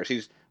seen Varys?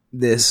 He's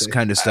this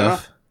kind of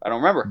stuff. I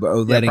don't remember.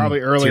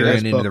 Probably early in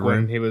this book into the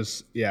room. When he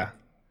was, yeah.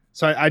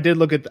 So I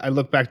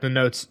looked back to the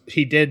notes.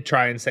 He did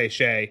try and say,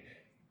 Shay,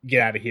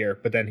 get out of here.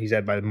 But then he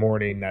said by the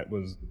morning that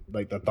was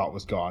like the thought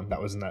was gone. That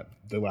was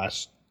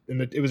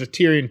it was a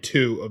Tyrion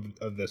 2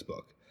 of this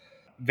book.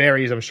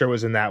 Varys, I'm sure,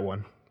 was in that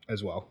one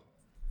as well.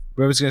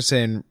 What I was going to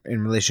say in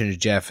relation to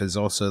Jeff is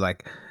also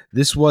like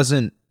this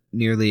wasn't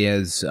nearly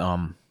as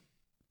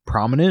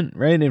prominent,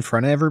 right, in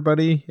front of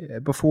everybody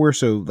before,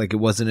 so like it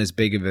wasn't as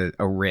big of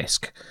a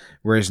risk.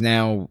 Whereas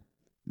now,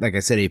 like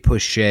I said, he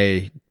pushed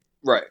Shay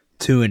right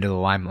into the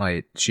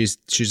limelight. She's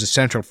a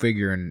central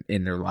figure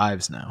in their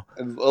lives now.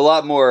 A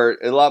lot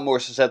more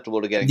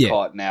susceptible to getting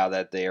caught now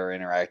that they are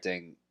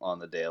interacting on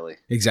the daily.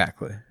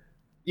 Exactly.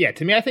 Yeah,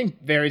 to me, I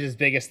think Varys'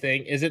 biggest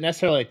thing isn't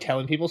necessarily like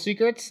telling people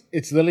secrets.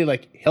 It's literally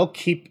like he'll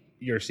keep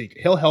your secret.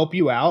 He'll help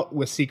you out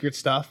with secret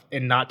stuff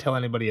and not tell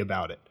anybody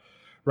about it,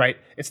 right?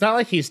 It's not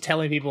like he's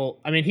telling people.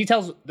 I mean, he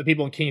tells the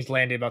people in King's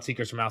Landing about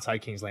secrets from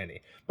outside King's Landing.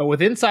 But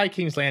with inside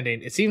King's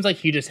Landing, it seems like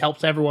he just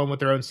helps everyone with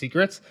their own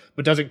secrets,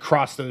 but doesn't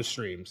cross those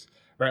streams,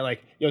 right?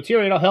 Like, yo,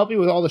 Tyrion, I'll help you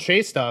with all the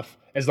Shay stuff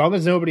as long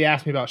as nobody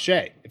asks me about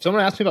Shay. If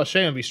someone asks me about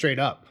Shay, I'll be straight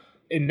up.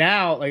 And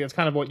now, like, it's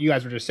kind of what you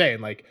guys were just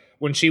saying, like,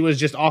 when she was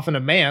just off in a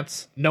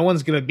manse, no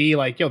one's going to be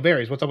like, yo,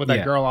 Varys, what's up with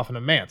that girl off in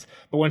a manse?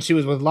 But when she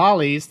was with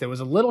Lollies, there was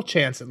a little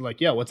chance that like,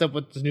 yo, what's up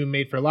with this new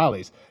maid for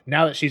Lollies?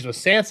 Now that she's with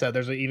Sansa,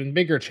 there's an even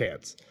bigger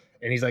chance.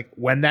 And he's like,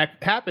 when that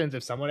happens,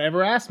 if someone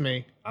ever asks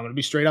me, I'm going to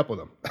be straight up with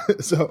them.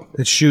 So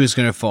the shoe is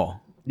going to fall.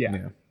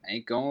 Yeah.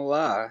 Ain't gonna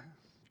lie.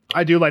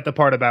 I do like the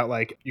part about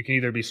like, you can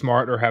either be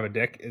smart or have a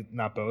dick,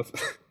 not both.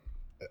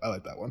 I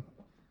like that one.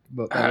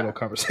 That little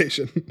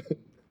conversation.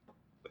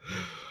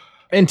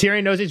 And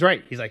Tyrion knows he's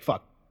right. He's like,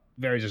 fuck,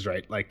 Varys is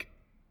right. Like,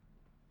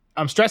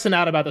 I'm stressing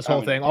out about this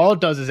whole thing. All it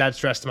does is add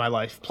stress to my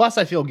life. Plus,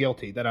 I feel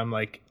guilty that I'm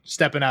like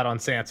stepping out on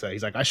Sansa.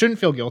 He's like, I shouldn't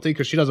feel guilty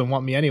because she doesn't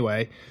want me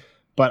anyway,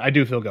 but I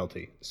do feel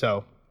guilty.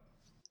 So,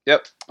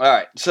 yep. All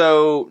right.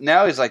 So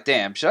now he's like,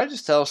 damn, should I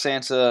just tell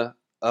Sansa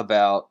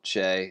about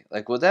Shay?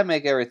 Like, would that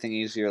make everything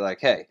easier? Like,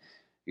 hey,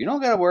 you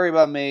don't got to worry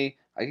about me.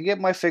 I can get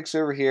my fix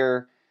over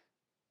here,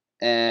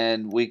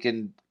 and we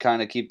can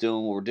kind of keep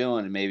doing what we're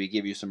doing and maybe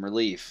give you some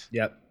relief.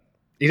 Yep.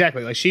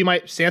 Exactly. Like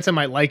Sansa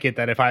might like it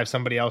that if I have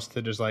somebody else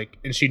to just like,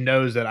 and she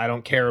knows that I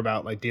don't care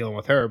about like dealing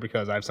with her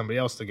because I have somebody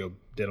else to go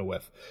deal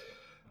with.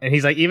 And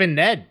he's like, even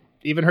Ned,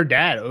 even her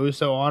dad, oh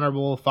so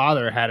honorable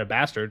father, had a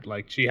bastard.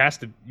 Like she has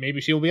to, maybe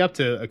she'll be up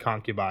to a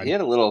concubine. He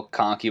had a little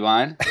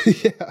concubine.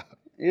 Yeah.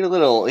 He had a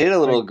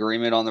little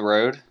agreement on the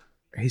road.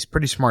 He's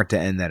pretty smart to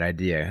end that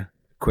idea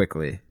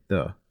quickly,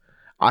 though.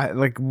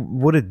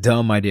 What a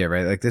dumb idea,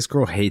 right? Like this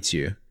girl hates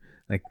you.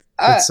 Like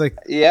it's like,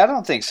 yeah, I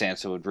don't think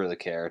Sansa would really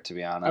care, to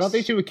be honest. I don't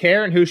think she would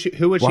care, and who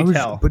would she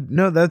tell? But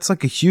no, that's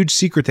like a huge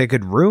secret that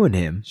could ruin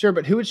him. Sure,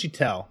 but who would she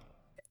tell?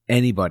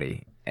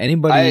 Anybody.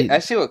 I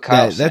see what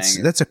Kyle's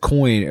saying. That's a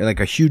coin, or like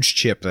a huge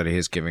chip that he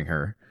is giving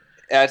her.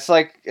 Yeah, it's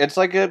like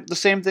the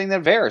same thing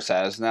that Varys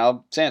has.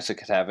 Now Sansa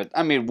could have it.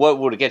 I mean, what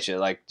would it get you?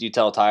 Like, you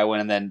tell Tywin,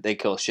 and then they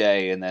kill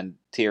Shay, and then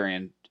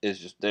Tyrion is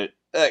just.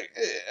 I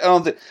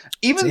don't think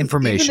even if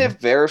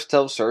Varys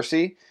tells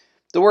Cersei,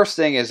 the worst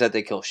thing is that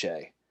they kill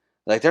Shay.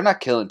 Like, they're not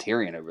killing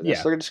Tyrion over this.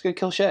 Yeah. They're just gonna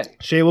kill Shay.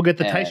 Shay will get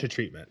the Tysha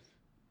treatment.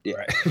 Yeah,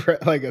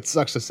 right. Like, it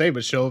sucks to say,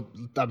 but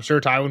I'm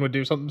sure Tywin would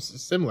do something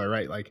similar,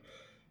 right? Like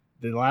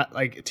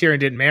Tyrion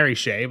didn't marry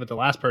Shay, but the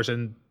last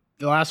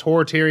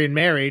whore Tyrion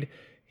married,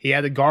 he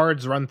had the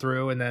guards run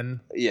through, and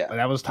then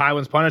that was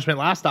Tywin's punishment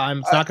last time.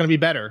 It's not going to be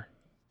better,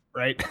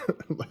 right?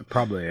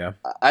 Probably, yeah.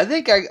 I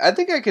think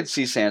I could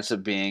see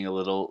Sansa being a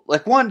little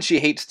like, one, she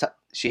hates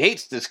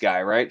this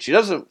guy, right? She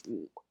doesn't.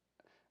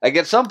 Like,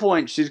 at some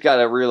point, she's got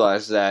to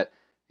realize that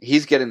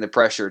he's getting the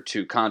pressure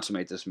to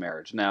consummate this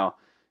marriage. Now,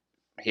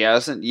 he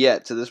hasn't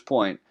yet to this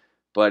point,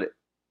 but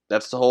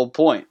that's the whole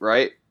point,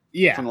 right?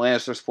 Yeah. From the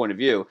Lannister's point of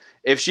view.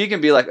 If she can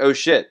be like, oh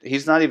shit,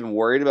 he's not even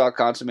worried about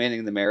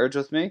consummating the marriage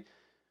with me,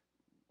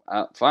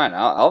 fine,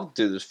 I'll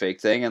do this fake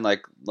thing and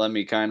like let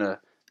me kind of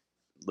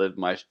live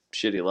my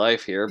shitty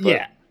life here.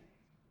 But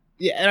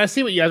yeah, and I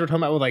see what you guys were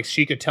talking about with like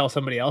she could tell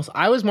somebody else.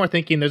 I was more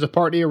thinking there's a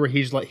part here where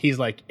he's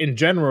like in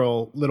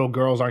general, little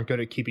girls aren't good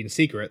at keeping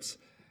secrets,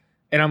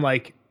 and I'm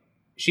like,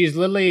 she's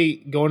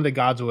literally going to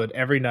Godswood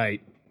every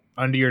night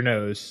under your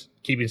nose,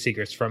 keeping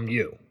secrets from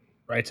you,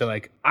 right? So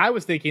like, I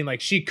was thinking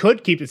like she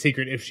could keep the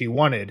secret if she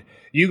wanted.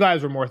 You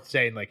guys were more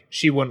saying like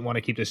she wouldn't want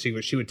to keep the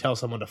secret. She would tell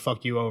someone to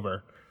fuck you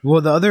over. Well,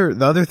 the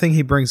other thing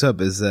he brings up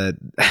is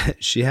that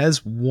she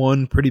has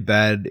one pretty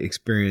bad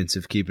experience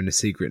of keeping a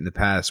secret in the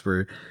past,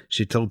 where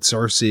she told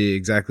Cersei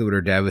exactly what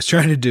her dad was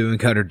trying to do and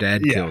got her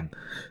dad killed.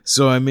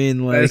 So I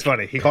mean, like, it's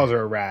funny. He calls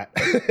her a rat.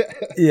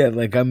 Yeah,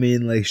 like I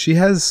mean, like she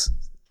has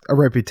a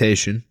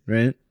reputation,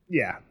 right?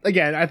 Yeah.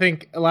 Again, I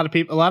think a lot of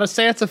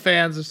Sansa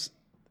fans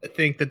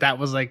think that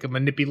was like a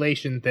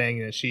manipulation thing,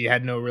 that she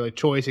had no really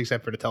choice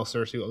except for to tell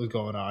Cersei what was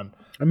going on.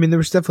 I mean, there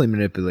was definitely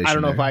manipulation. I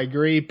don't know if I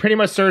agree. Pretty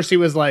much Cersei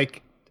was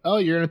like, oh,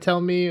 you're going to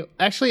tell me?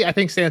 Actually, I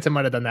think Sansa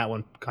might have done that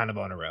one kind of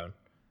on her own.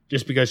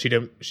 Just because she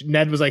didn't.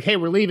 Ned was like, hey,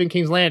 we're leaving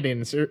King's Landing.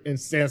 And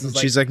Sansa's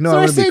like, she's like, no, I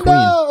want to be queen.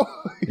 No!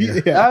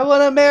 Yeah. I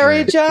want to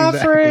marry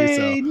Joffrey.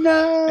 Exactly, so.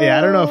 No. Yeah,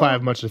 I don't know if I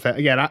have much defense.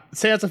 Again,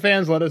 Sansa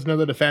fans, let us know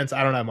the defense.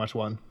 I don't have much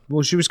one.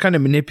 Well, she was kind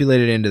of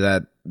manipulated into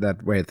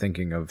that way of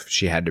thinking of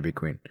she had to be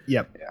queen.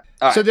 Yep.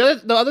 Yeah. So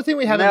the other thing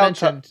we haven't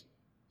mentioned.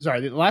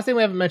 Sorry, the last thing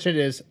we haven't mentioned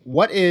is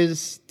what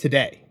is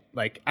today?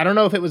 Like, I don't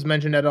know if it was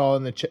mentioned at all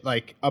in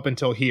the up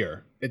until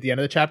here at the end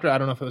of the chapter. I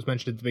don't know if it was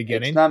mentioned at the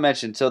beginning. It's not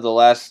mentioned until the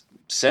last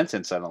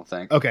sentence, I don't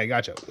think. Okay,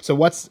 gotcha. So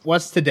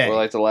what's today? Or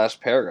like the last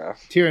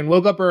paragraph. Tyrion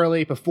woke up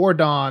early before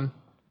dawn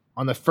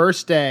on the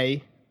first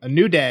day, a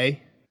new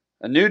day.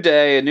 A new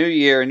day, a new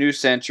year, a new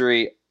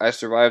century. I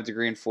survived the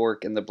Green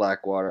Fork and the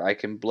Blackwater. I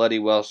can bloody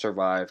well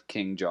survive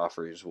King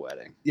Joffrey's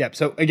wedding. Yep.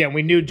 So again,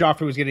 we knew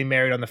Joffrey was getting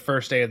married on the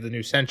first day of the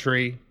new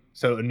century.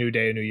 So a new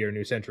day, a new year, a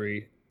new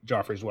century.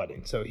 Joffrey's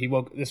wedding. So he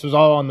woke. This was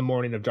all on the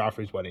morning of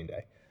Joffrey's wedding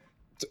day,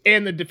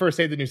 and the first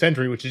day of the new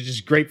century, which is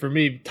just great for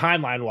me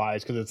timeline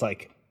wise because it's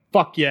like,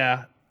 fuck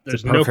yeah,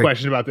 there's no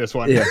question about this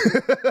one. Yeah.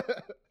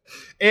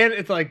 And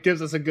it's like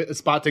gives us a good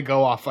spot to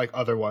go off like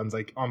other ones,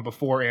 like on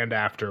before and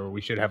after. We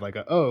should have like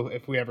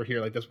if we ever hear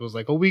like this was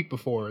like a week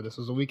before, this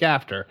was a week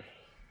after.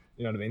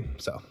 You know what I mean?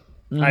 So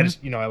I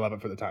just I love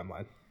it for the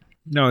timeline.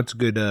 No, it's a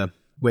good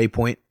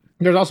waypoint.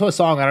 There's also a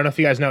song, I don't know if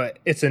you guys know it.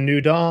 It's a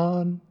new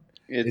dawn.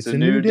 It's a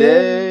new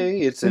day.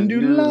 It's a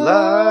new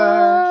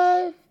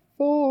life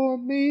for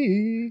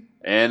me.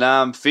 And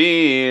I'm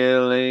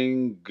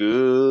feeling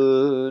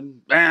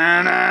good. Yeah,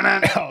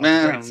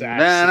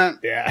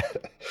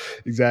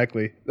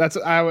 exactly. That's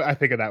I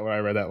think of that when I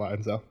read that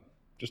line, so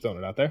just throwing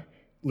it out there.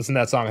 Listen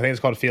to that song. I think it's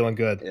called Feeling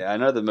Good. Yeah, I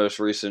know the most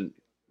recent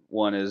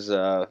one is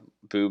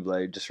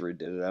Bublé just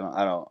redid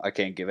it. I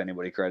can't give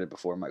anybody credit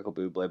before Michael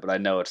Bublé, but I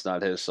know it's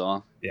not his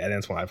song. Yeah,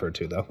 that's one I've heard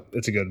too, though.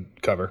 It's a good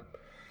cover.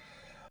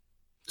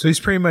 So he's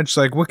pretty much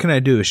like, what can I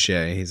do with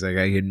Shay? He's like,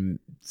 I could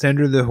send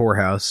her to the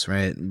whorehouse,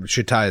 right?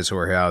 Shatia's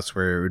whorehouse,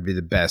 where it would be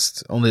the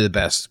best. Only the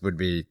best would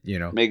be,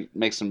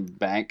 make some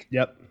bank.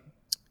 Yep.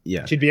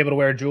 Yeah. She'd be able to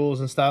wear jewels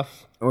and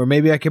stuff. Or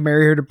maybe I could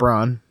marry her to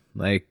Bronn.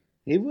 Like,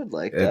 he would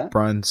like that.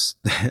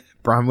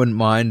 Bronn wouldn't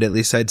mind. At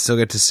least I'd still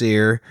get to see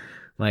her.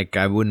 Like,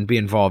 I wouldn't be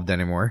involved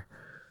anymore.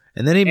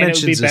 And then he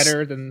mentions it would be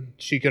better than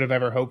she could have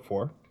ever hoped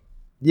for.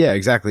 Yeah,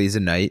 exactly. He's a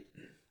knight.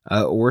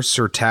 Or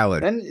Sir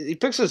Talad. And he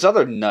picks this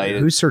other knight.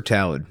 Who's Sir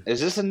Talad? Is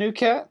this a new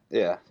cat?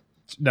 Yeah.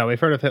 No, we've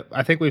heard of him.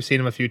 I think we've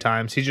seen him a few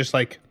times. He's just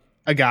like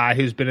a guy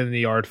who's been in the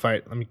yard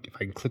fight. Let me, if I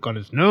can click on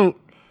his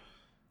note.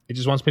 He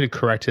just wants me to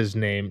correct his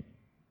name,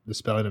 the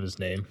spelling of his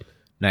name.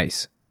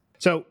 Nice.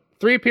 So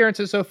 3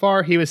 appearances so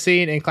far. He was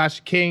seen in Clash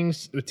of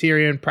Kings with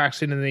Tyrion,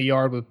 practicing in the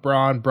yard with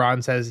Bronn.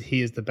 Bronn says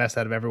he is the best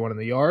out of everyone in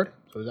the yard.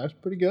 So that's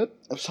pretty good.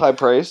 That's high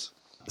praise.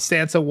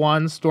 Sansa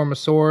 1, Storm of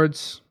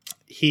Swords.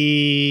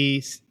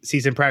 He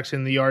sees him practicing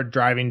in the yard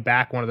driving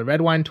back one of the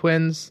Redwine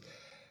twins.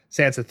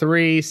 Sansa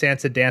 3,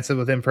 Sansa dances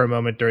with him for a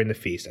moment during the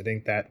feast. I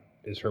think that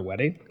is her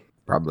wedding.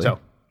 Probably. So,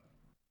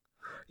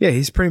 yeah,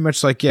 he's pretty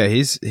much like,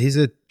 he's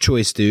a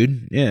choice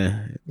dude.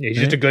 Yeah. Yeah, he's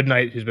just a good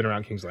knight who's been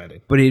around King's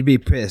Landing. But he'd be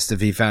pissed if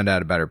he found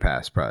out about her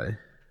past, probably.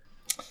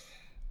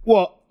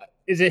 Well,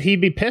 is it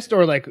he'd be pissed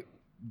or like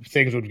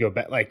things would go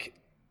bad? Like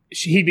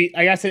he'd be,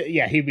 I guess,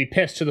 he'd be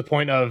pissed to the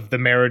point of the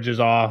marriage is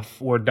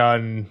off, we're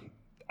done.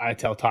 I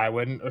tell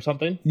Tywin or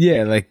something.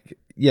 Yeah,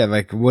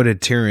 like what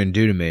did Tyrion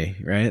do to me,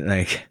 right?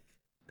 Like,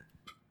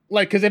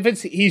 because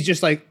if he's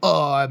just like,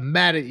 oh, I'm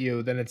mad at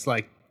you, then it's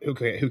like, who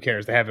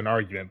cares? They have an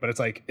argument, but it's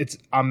like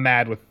I'm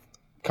mad with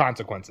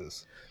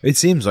consequences. It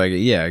seems like it.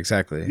 Yeah,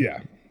 exactly. Yeah,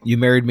 you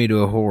married me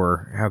to a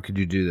whore. How could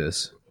you do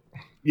this?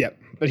 Yep,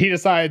 but he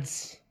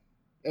decides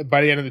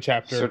by the end of the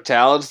chapter. Sir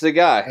Talad's the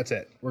guy. That's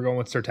it. We're going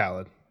with Sir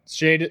Talad.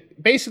 Shade.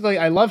 Basically,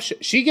 I love.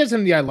 She gives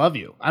him the "I love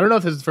you." I don't know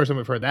if this is the first time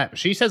we've heard that, but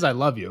she says "I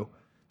love you."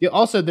 Yeah,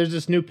 also, there's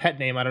this new pet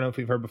name. I don't know if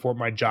we've heard before.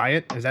 My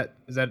Giant. Is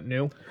that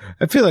new?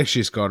 I feel like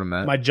she's called him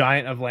that. My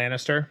Giant of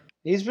Lannister.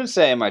 He's been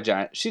saying my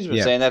Giant. She's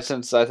been saying that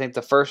since I think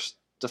the first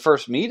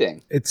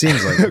meeting. It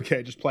seems like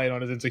okay, just playing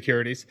on his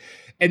insecurities.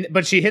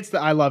 But she hits the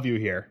 "I love you"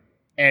 here,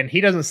 and he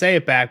doesn't say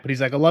it back, but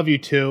he's like, "I love you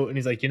too," and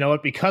he's like, "You know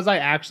what? Because I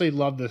actually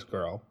love this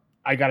girl,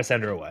 I gotta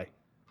send her away.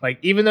 Like,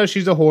 even though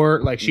she's a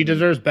whore, like she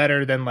deserves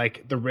better than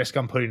like the risk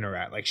I'm putting her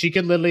at. Like, she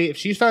could literally, if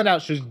she's found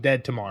out she's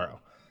dead tomorrow,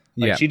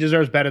 like she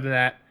deserves better than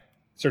that."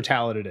 Sir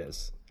Talad it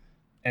is.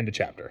 End of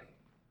chapter.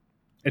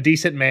 A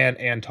decent man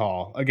and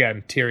tall.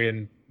 Again,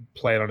 Tyrion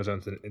playing on his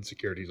own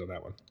insecurities on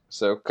that one.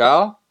 So,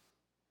 Kyle,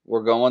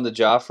 we're going to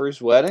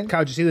Joffrey's wedding? Kyle,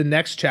 did you see the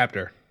next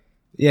chapter?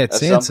 Yeah,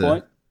 it's At Sansa. some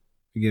point?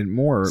 You get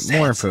more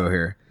info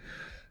here.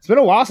 It's been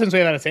a while since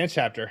we've had a Sansa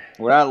chapter.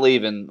 We're not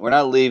leaving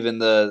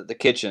the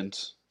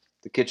kitchens.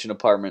 The kitchen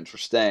apartments. We're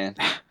staying.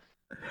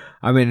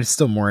 I mean, it's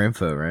still more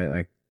info, right?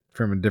 Like,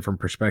 from a different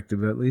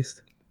perspective, at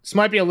least. This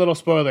might be a little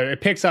spoiler.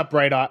 It picks up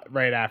right on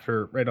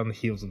the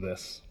heels of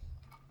this.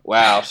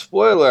 Wow,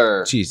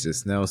 spoiler.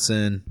 Jesus,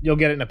 Nelson. You'll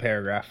get it in a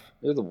paragraph.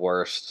 You're the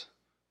worst.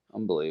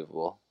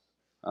 Unbelievable.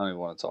 I don't even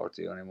want to talk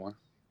to you anymore.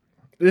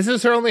 This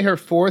is only her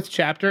 4th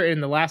chapter,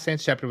 and the last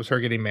Sansa chapter was her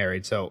getting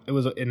married. So it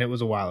was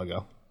a while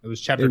ago. It was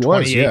chapter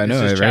 28. Yeah, I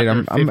know, this is right?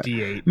 chapter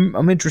 58.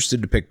 I'm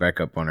interested to pick back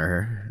up on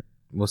her.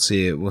 We'll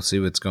see. We'll see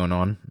what's going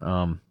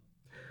on.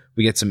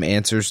 We get some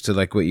answers to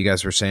like what you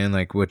guys were saying,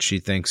 like what she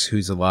thinks,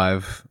 who's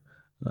alive.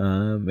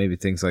 Maybe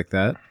things like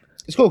that.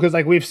 It's cool because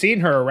like we've seen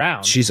her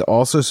around. She's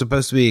also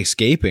supposed to be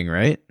escaping,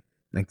 right?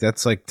 Like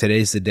that's like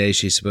today's the day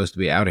she's supposed to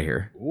be out of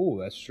here. Ooh,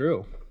 that's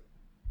true.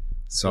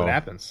 So what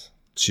happens?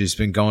 She's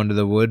been going to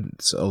the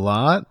woods a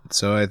lot,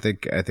 so I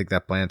think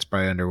that plan's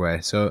probably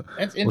underway. So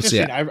it's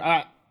interesting.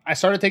 I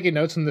started taking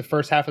notes in the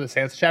first half of the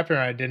Sansa chapter,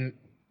 and I didn't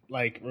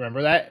like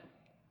remember that.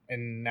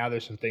 And now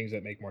there's some things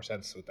that make more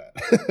sense with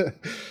that.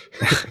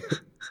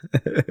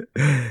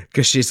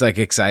 Because she's like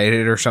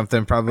excited or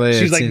something, probably.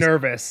 She's like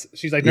nervous.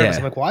 She's like nervous. Yeah.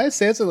 I'm like, why is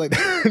Sansa like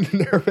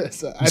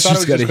nervous? I thought it was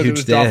just because it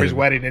was Joffrey's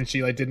wedding, and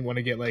she like didn't want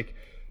to get like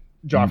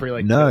Joffrey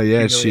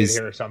like she's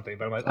here or something.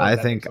 But I'm like, I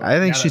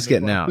think she's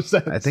getting out.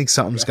 Sense. I think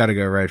something's got to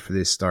go right for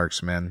these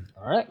Starks, man.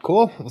 All right,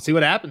 cool. We'll see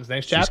what happens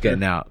next chapter. She's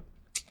getting out.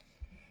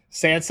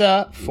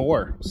 Sansa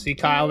 4. We'll see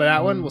Kyle to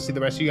that one. We'll see the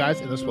rest of you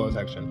guys in the spoiler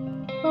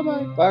section.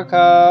 Bye-bye. Bye,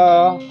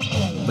 Kyle.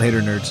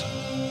 Later, nerds.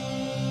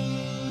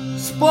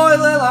 Spoiler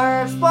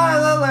alert!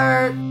 Spoiler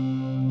alert!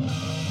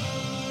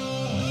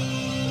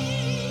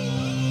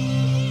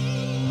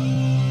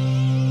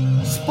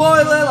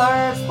 Spoiler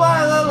alert!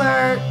 Spoiler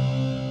alert!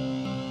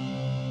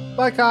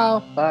 Bye, Kyle.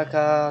 Bye,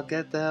 Kyle.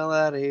 Get the hell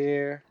out of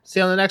here. See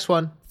you on the next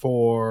one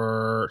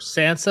for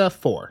Sansa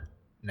 4.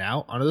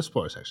 Now, onto the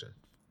spoiler section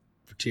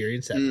for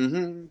Tyrion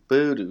 7.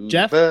 Mm-hmm.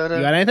 Jeff, you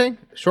got anything?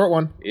 Short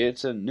one.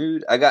 It's a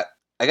nude. I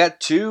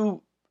got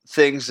two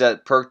things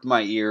that perked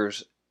my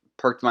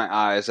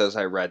eyes as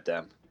I read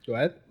them. Go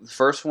ahead. The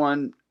first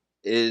one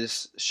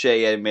is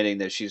Shay admitting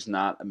that she's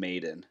not a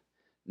maiden.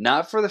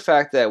 Not for the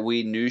fact that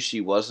we knew she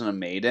wasn't a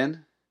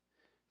maiden,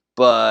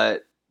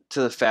 but to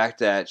the fact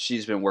that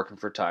she's been working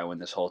for Tywin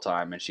this whole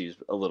time and she's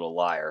a little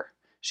liar.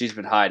 She's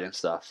been hiding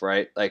stuff,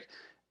 right? Like,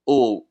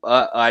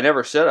 I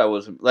never said I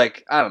was,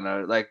 like, I don't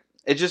know. Like,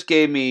 it just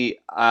gave me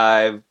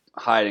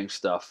hiding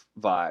stuff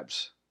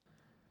vibes.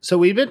 So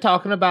we've been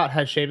talking about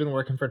has Shay been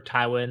working for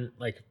Tywin,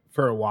 like,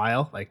 for a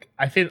while. Like,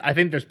 I think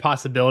there's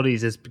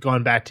possibilities it's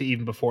going back to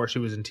even before she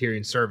was in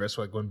Tyrion's service,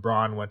 like when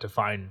Bronn went to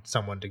find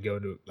someone to go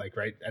to, like,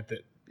 right at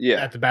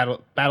the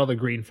battle of the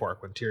Green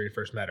Fork when Tyrion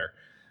first met her.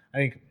 I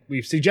think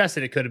we've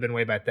suggested it could have been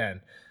way back then.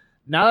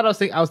 Now that I was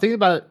thinking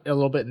about it a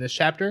little bit in this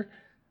chapter,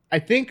 I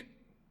think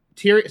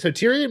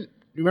Tyrion,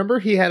 remember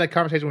he had a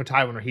conversation with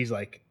Tywin where he's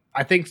like,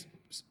 I think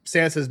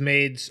Sansa's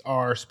maids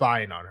are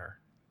spying on her.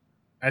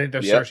 I think they're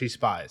Cersei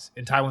spies.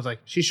 And Tywin's like,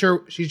 she's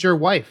your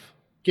wife.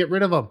 Get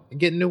rid of them and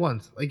get new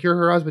ones. Like, you're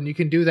her husband. You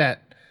can do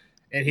that.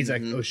 And he's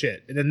like, oh,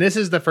 shit. And then this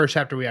is the first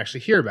chapter we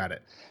actually hear about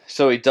it.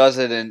 So he does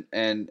it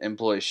and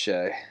employs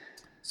Shay.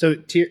 So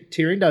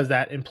Tyrion does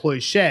that,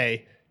 employs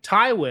Shay.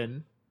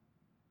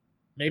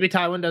 Maybe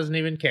Tywin doesn't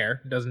even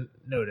care, doesn't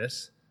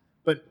notice.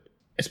 But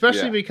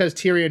especially because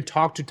Tyrion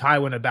talked to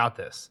Tywin about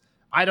this.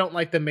 I don't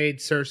like the maid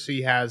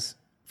Cersei has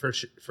for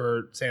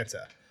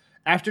Sansa.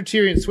 After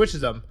Tyrion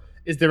switches them,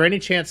 is there any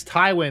chance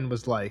Tywin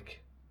was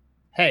like,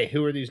 hey,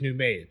 who are these new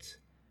maids?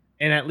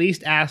 And at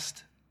least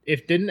asked,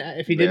 if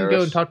he didn't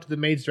go and talk to the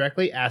maids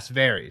directly, asked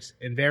Varys.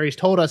 And Varys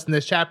told us in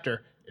this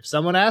chapter, if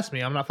someone asked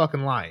me, I'm not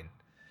fucking lying.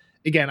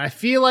 Again, I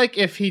feel like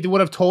if he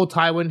would have told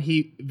Tywin,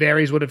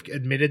 Varys would have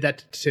admitted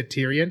that to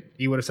Tyrion.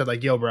 He would have said,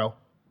 like, yo, bro,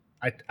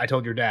 I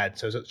told your dad,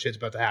 so shit's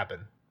about to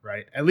happen,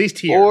 right? At least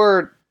here.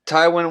 Or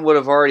Tywin would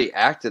have already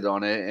acted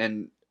on it,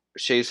 and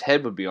Shay's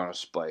head would be on a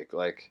spike.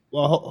 Like,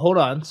 well, hold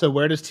on. So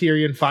where does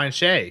Tyrion find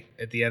Shay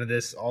at the end of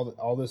this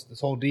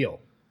this whole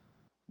deal?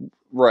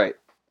 Right.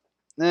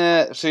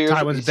 So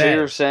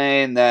you're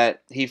saying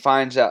that he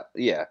finds out.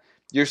 Yeah.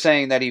 You're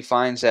saying that he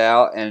finds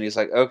out and he's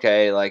like,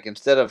 okay, like,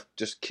 instead of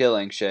just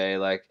killing Shay,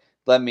 like,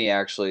 let me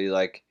actually,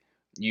 like,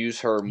 use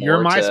her more.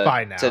 You're my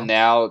spy now.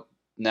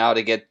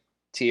 To get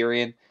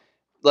Tyrion.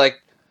 Like,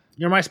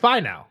 you're my spy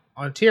now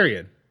on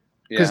Tyrion.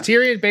 Because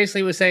Tyrion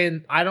basically was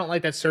saying, I don't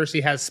like that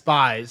Cersei has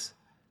spies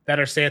that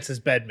are Sansa's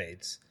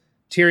bedmaids.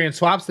 Tyrion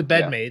swaps the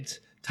bedmaids.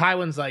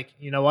 Tywin's like,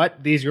 you know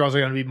what? These girls are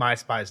going to be my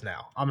spies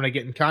now. I'm going to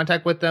get in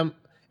contact with them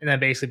and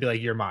then basically be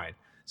like, you're mine.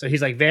 So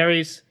he's like,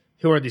 Varys,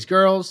 who are these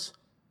girls?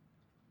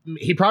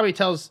 He probably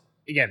tells,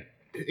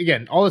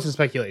 again, all this is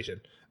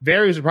speculation.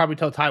 Varys would probably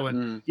tell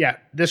Tywin,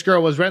 this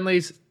girl was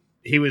Renly's.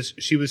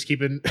 She was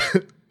keeping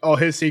all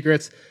his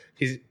secrets.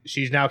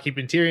 She's now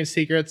keeping Tyrion's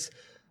secrets.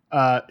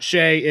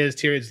 Shay is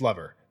Tyrion's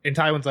lover. And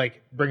Tywin's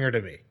like, bring her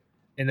to me.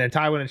 And then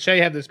Tywin and Shay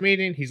have this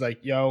meeting. He's like,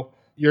 yo,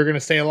 you're going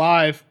to stay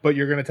alive, but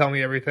you're going to tell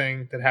me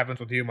everything that happens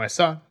with you and my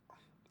son.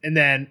 And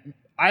then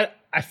I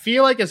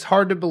feel like it's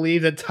hard to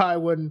believe that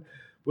Tywin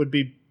would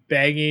be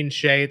banging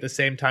Shay at the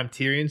same time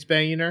Tyrion's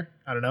banging her.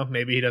 I don't know.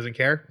 Maybe he doesn't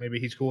care. Maybe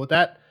he's cool with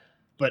that.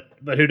 But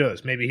who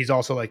knows? Maybe he's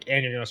also like,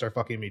 and you're going to start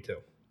fucking me too.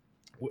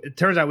 It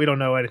turns out we don't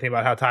know anything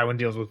about how Tywin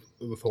deals with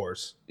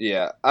whores.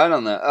 Yeah, I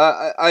don't know.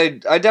 I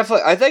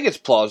definitely think it's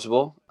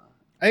plausible.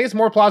 I think it's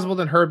more plausible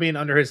than her being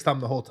under his thumb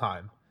the whole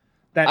time.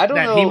 That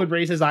he would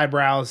raise his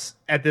eyebrows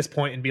at this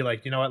point and be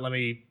like, you know what? Let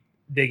me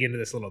dig into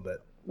this a little bit.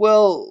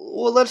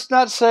 Well, let's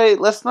not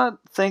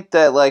think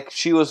that like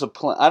she was a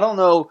plant. I don't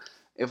know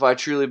if I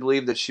truly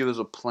believe that she was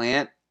a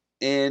plant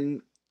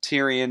in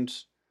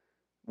Tyrion's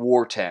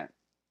war tent,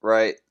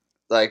 right?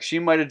 Like, she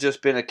might have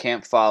just been a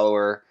camp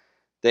follower.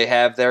 They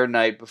have their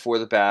night before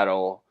the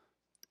battle.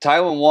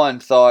 Tywin 1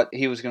 thought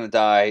he was going to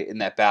die in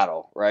that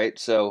battle, right?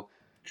 So,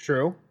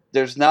 true.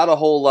 There's not a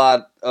whole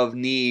lot of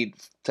need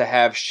to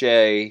have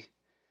Shay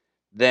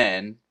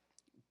then.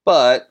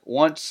 But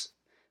once,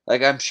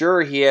 like, I'm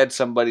sure he had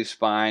somebody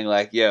spying,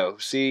 like, yo,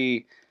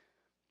 see,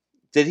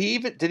 did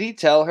he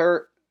tell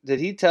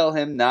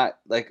him not,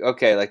 like,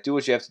 okay, like, do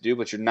what you have to do,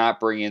 but you're not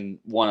bringing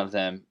one of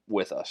them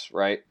with us,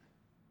 right?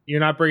 You're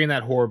not bringing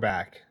that whore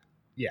back.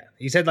 Yeah.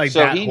 He said, like, so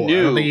that whore. I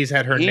don't think he's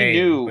had her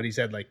name, but he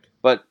said, like.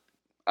 But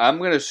I'm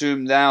going to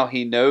assume now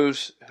he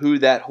knows who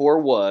that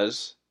whore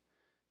was,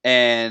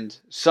 and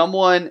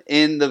someone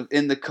in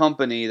the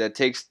company that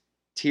takes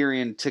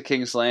Tyrion to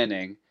King's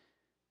Landing,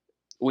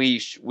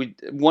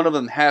 one of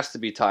them has to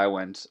be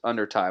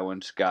under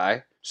Tywin's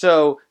guy.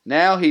 So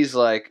now he's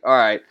like, all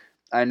right,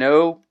 I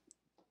know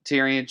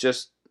Tyrion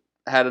just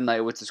had a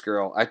night with this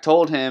girl. I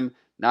told him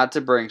not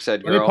to bring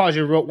said girl. Let me pause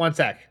you real 1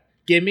 sec.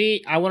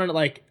 I want to,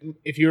 like,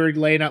 if you were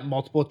laying out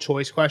multiple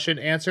choice question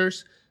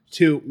answers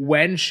to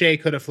when Shay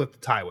could have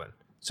flipped to Tywin.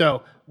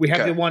 So we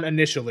have the one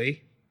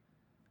initially.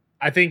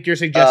 I think you're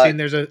suggesting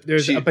there's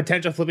a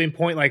potential flipping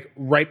point, like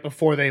right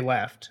before they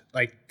left,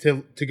 like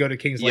to go to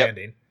King's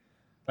Landing.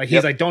 Like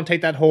he's like, don't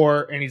take that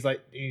whore, and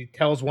he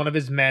tells one of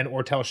his men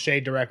or tells Shay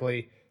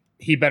directly,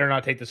 he better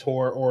not take this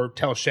whore, or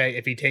tell Shay,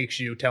 if he takes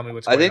you, tell me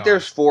what's going on. I think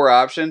there's 4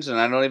 options, and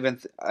I don't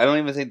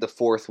even think the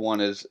 4th one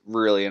is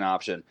really an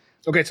option.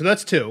 Okay, so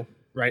that's 2,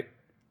 right?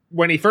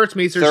 When he first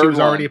meets her, she was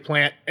already a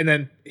plant, and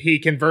then he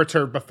converts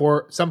her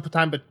before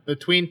sometime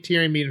between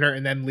Tyrion meeting her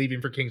and then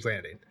leaving for King's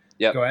Landing.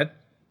 Yep. Go ahead.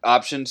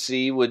 Option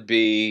C would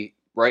be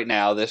right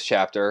now, this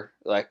chapter,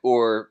 like,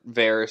 or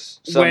Varys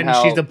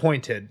somehow. When she's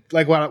appointed,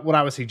 like what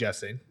I was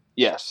suggesting.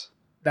 Yes.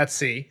 That's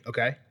C.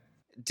 Okay.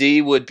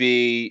 D would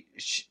be,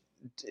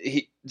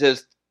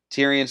 does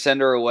Tyrion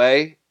send her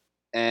away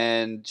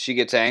and she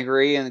gets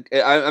angry? And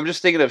I'm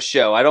just thinking of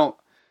show. I don't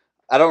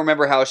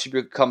remember how she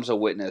becomes a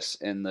witness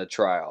in the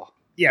trial.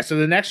 Yeah, so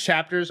the next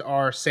chapters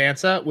are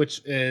Sansa,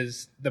 which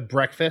is the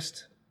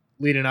breakfast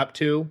leading up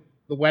to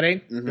the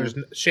wedding. Mm-hmm. There's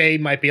Shay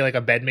might be like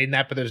a bedmaid in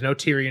that, but there's no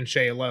Tyrion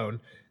Shay alone.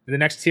 The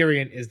next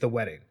Tyrion is the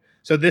wedding.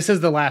 So this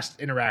is the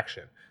last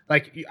interaction.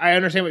 Like, I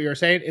understand what you're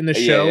saying. In the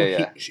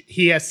show,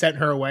 he has sent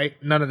her away.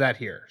 None of that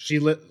here. She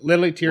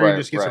literally, Tyrion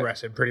just gets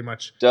arrested pretty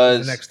much.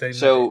 Does the next thing.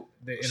 So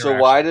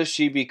why does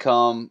she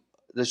become?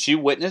 Does she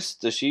witness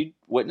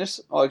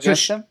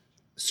against him?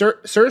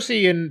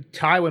 Cersei and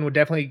Tywin would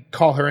definitely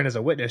call her in as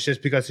a witness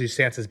just because she's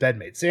Sansa's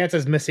bedmate.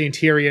 Sansa's missing.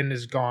 Tyrion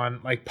is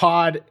gone. Like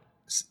Pod,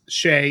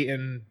 Shay,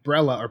 and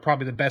Brella are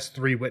probably the best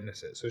 3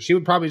 witnesses. So she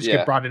would probably just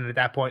get brought in at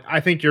that point.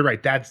 I think you're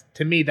right. That's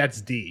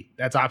D.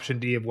 That's option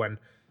D of when.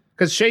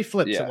 Because Shay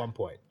flips at one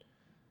point.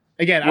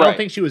 Again, I don't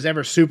think she was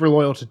ever super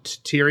loyal to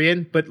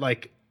Tyrion, but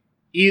like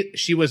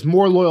she was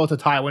more loyal to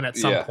Tywin at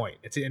some point.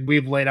 And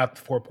we've laid out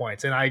the 4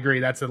 points, and I agree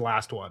that's the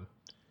last one.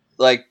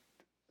 Like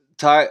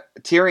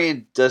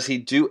Tyrion, does he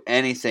do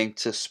anything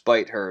to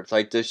spite her?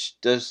 Like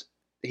does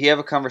he have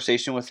a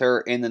conversation with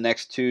her in the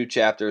next 2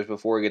 chapters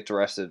before he gets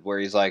arrested, where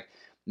he's like,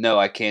 "No,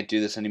 I can't do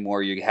this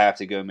anymore. You have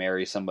to go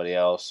marry somebody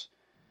else."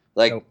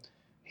 Like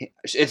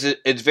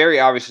it's very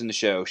obvious in the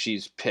show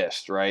she's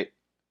pissed, right?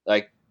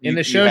 Like in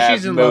the show,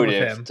 she's in love with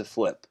him to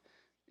flip.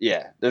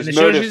 Yeah, there's in the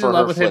show, motive she's for in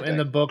love her with flipping. him. In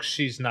the book,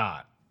 she's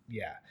not.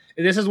 Yeah,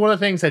 and this is one of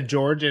the things that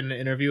George in an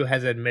interview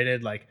has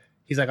admitted. Like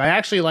he's like, I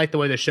actually like the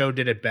way the show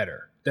did it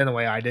better than the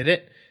way I did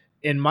it.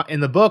 In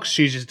the books,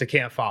 she's just a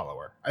camp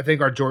follower. I think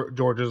our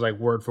George is like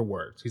word for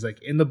words. He's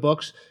like, in the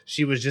books,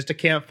 she was just a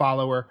camp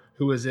follower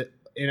who was in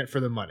it for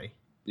the money.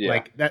 Yeah.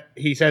 Like that.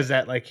 He says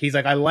that. Like he's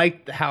like, I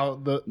liked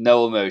how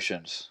no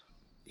emotions.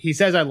 He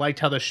says I liked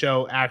how the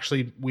show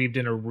actually weaved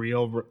in a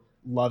real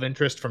love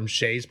interest from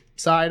Shay's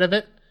side of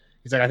it.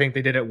 He's like, I think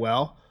they did it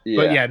well,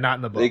 but not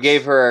in the books. They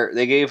gave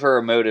her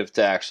a motive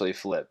to actually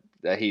flip,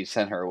 that he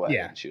sent her away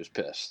and she was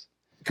pissed.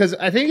 Because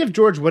I think if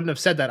George wouldn't have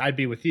said that, I'd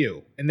be with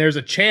you. And there's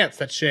a chance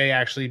that Shay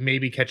actually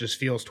maybe catches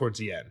feels towards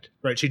the end,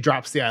 right? She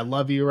drops the I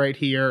love you right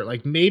here.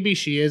 Like maybe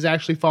she is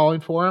actually falling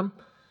for him,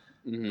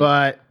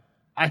 but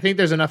I think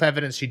there's enough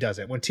evidence she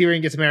doesn't. When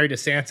Tyrion gets married to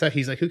Sansa,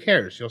 he's like, who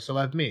cares? You'll still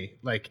have me.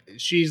 Like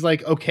she's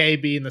like, okay,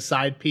 being the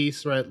side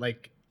piece, right?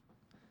 Like,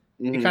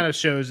 it kind of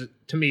shows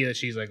to me that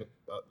she's like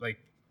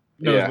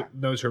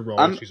knows her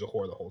role. She's a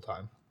whore the whole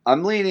time.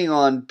 I'm leaning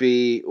on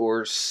B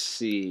or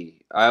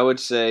C. I would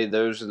say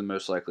those are the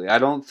most likely. I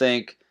don't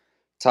think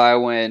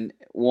Tywin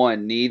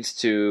needs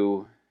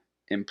to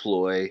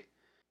employ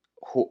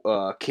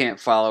camp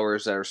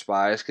followers that are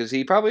spies, because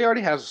he probably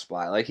already has a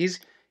spy. Like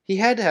he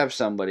had to have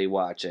somebody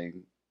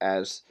watching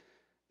as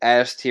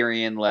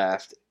Tyrion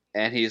left,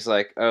 and he's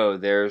like, oh,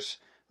 there's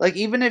like,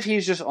 even if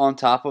he's just on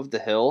top of the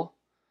hill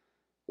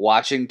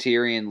watching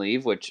Tyrion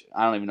leave, which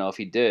I don't even know if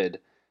he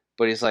did,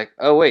 but he's like,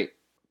 oh wait,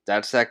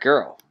 that's that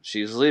girl.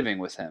 She's leaving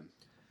with him.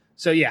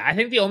 So yeah, I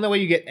think the only way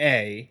you get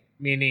A,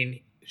 meaning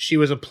she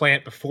was a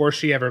plant before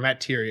she ever met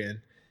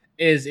Tyrion,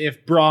 is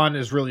if Bronn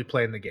is really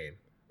playing the game,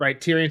 right?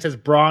 Tyrion says,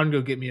 Bronn,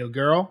 go get me a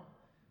girl.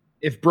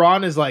 If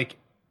Bronn is like,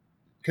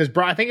 because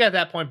I think at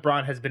that point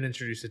Bronn has been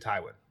introduced to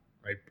Tywin,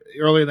 right?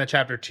 Earlier in that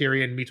chapter,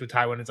 Tyrion meets with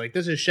Tywin. It's like,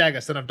 this is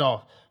Shagga, son of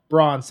Dolph.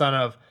 Bronn, son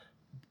of,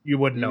 you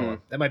wouldn't know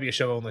him. That might be a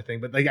show only thing,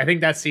 but like I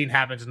think that scene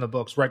happens in the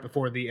books right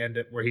before the end,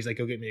 where he's like,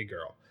 go get me a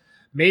girl.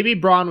 Maybe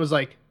Bronn was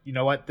like, you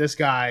know what, this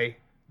guy,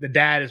 the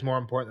dad is more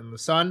important than the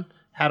son.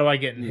 How do I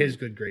get in his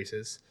good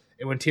graces?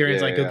 And when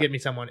Tyrion's go get me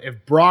someone.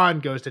 If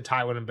Bronn goes to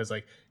Tywin and is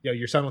like, yo,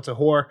 your son wants a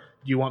whore,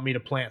 do you want me to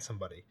plant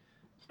somebody?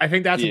 I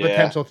think that's a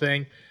potential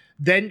thing.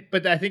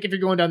 But I think if you're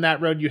going down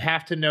that road, you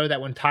have to know that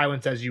when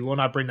Tywin says you will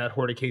not bring that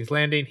whore to King's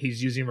Landing,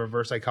 he's using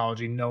reverse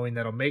psychology, knowing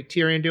that'll make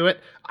Tyrion do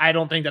it. I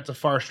don't think that's a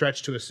far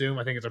stretch to assume.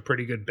 I think it's a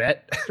pretty good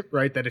bet,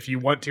 right? That if you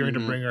want Tyrion to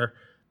bring her,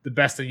 the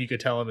best thing you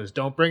could tell him is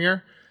don't bring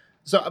her.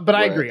 So, but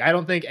I agree. I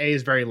don't think A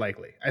is very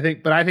likely. I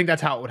think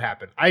that's how it would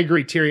happen. I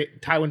agree.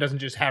 Tywin doesn't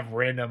just have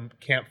random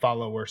camp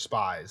follower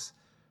spies,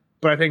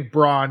 but I think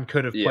Bronn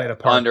could have played a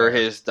part under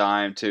his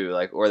dime too,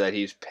 or that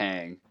he's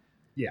paying.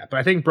 Yeah, but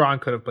I think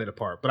Bronn could have played a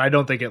part, but I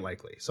don't think it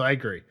likely. So I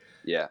agree.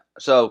 Yeah.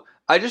 So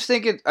I just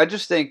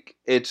think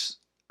it's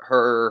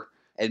her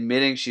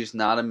admitting she's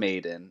not a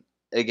maiden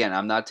again,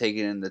 I'm not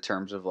taking it in the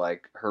terms of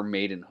like her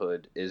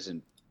maidenhood is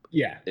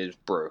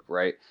broke,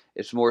 right?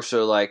 It's more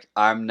so like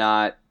I'm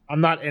not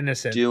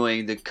innocent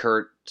doing the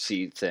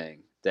curtsy thing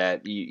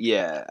that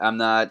I'm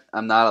not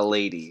a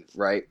lady,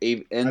 right?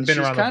 And I've been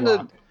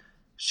around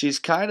she's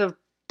kind of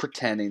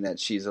pretending that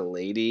she's a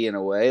lady in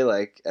a way,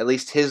 like at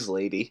least his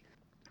lady.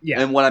 Yeah.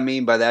 And what I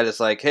mean by that is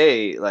like,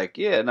 hey, like,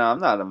 yeah, no,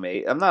 I'm not a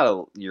mate. I'm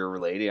not your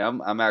lady.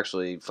 I'm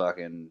actually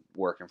fucking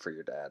working for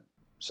your dad.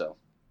 So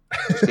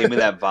just gave me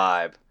that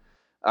vibe.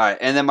 All right,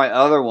 and then my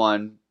other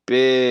one,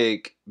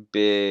 big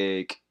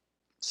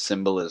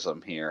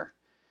symbolism here.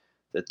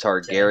 The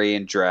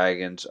Targaryen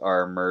dragons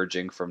are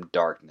emerging from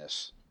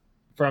darkness.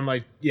 From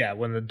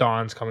when the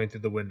dawn's coming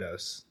through the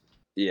windows.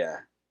 Yeah.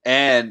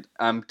 And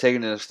I'm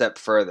taking it a step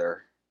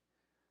further.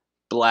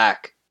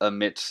 Black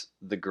amidst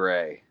the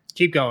gray.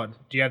 Keep going.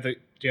 Do you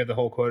have the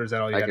whole quote, or is that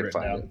all you had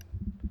written down?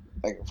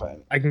 I can find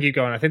it. I can keep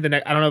going. I think I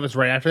don't know if it's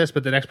right after this,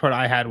 but the next part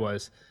I had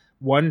was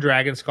one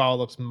dragon skull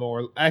looks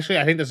more. Actually,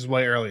 I think this is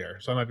way earlier,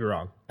 so I might be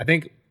wrong. I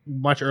think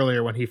much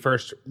earlier when he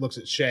first looks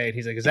at Shay, and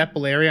he's like, "Is that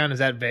Balerion? Is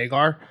that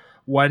Vhagar?"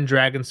 One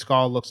dragon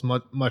skull looks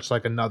much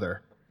like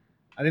another.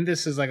 I think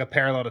this is like a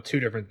parallel to two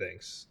different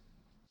things.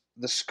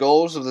 The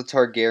skulls of the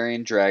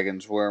Targaryen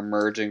dragons were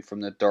emerging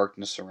from the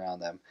darkness around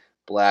them,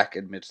 black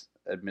amidst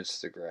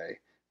the gray.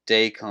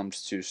 Day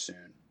comes too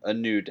soon. A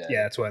new day.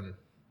 Yeah, that's when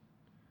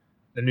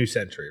the new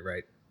century,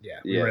 right? Yeah,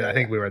 I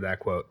think we read that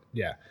quote.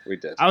 Yeah, we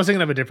did. I was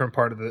thinking of a different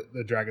part of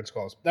the dragon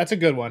skulls. That's a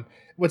good one.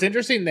 What's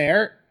interesting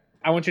there,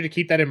 I want you to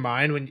keep that in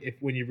mind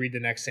when you read the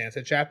next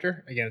Sansa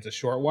chapter. Again, it's a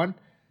short one.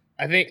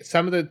 I think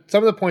some of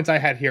the points I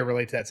had here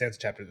relate to that Sansa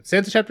chapter. The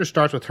Sansa chapter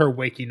starts with her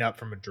waking up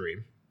from a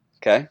dream.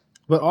 Okay.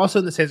 But also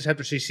in the Sansa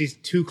chapter, she sees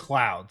two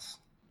clouds.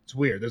 It's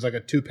weird. There's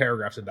like two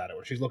paragraphs about it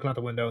where she's looking out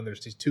the window and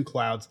there's these two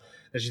clouds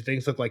that she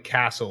thinks look like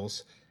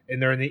castles,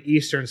 and they're in the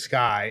eastern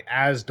sky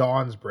as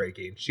dawn's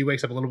breaking. She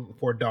wakes up a little bit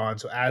before dawn,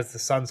 so as the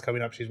sun's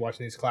coming up, she's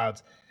watching these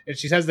clouds. And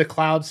she says the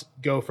clouds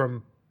go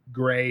from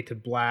gray to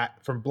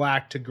black, from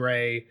black to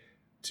gray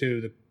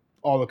to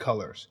all the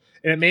colors.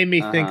 And it made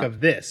me think of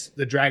this,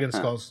 the dragon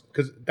skulls,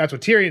 because that's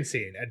what Tyrion's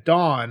seeing. At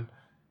dawn,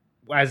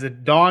 as the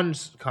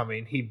dawn's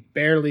coming, he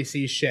barely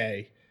sees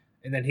Shay,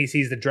 and then he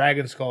sees the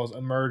dragon skulls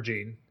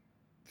emerging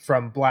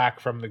from black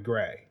from the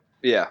gray.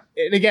 Yeah.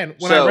 And again,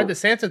 when I read the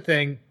Sansa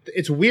thing,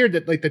 it's weird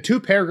that like the two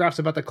paragraphs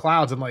about the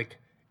clouds, I'm like,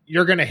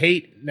 you're going to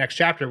hate next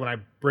chapter when I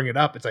bring it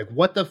up. It's like,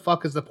 what the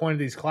fuck is the point of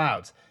these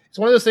clouds? It's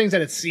one of those things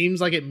that it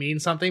seems like it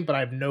means something, but I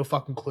have no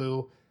fucking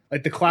clue.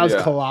 Like the clouds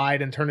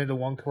collide and turn into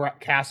one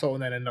castle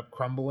and then end up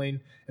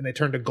crumbling, and they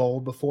turn to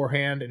gold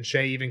beforehand, and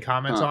Shay even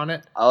comments on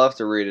it. I'll have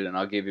to read it and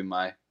I'll give you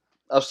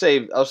I'll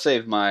save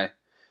my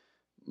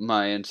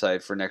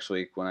insight for next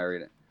week when I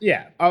read it.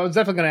 Yeah, I was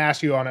definitely going to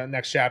ask you on a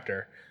next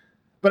chapter.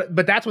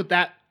 But that's what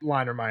that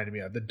line reminded me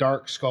of, the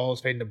dark skulls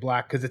fading to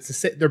black,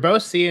 because they're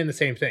both seeing the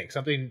same thing,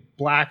 something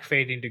black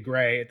fading to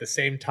gray at the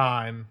same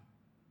time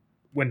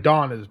when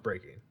dawn is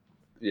breaking.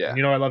 Yeah,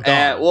 and I love dawn.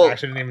 I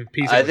actually didn't even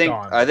piece it with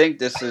dawn. I think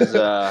this is.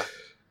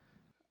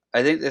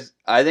 I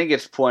think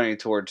it's pointing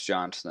towards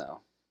Jon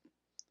Snow,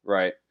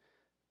 right?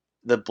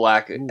 The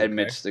black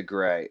amidst the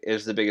gray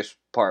is the biggest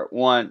part.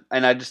 One,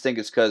 and I just think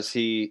it's because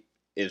he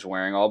is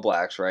wearing all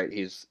blacks, right?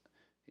 He's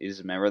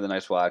a member of the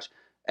Night's Watch.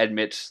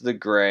 Amidst the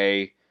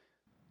gray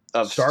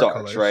of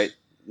Starks, right?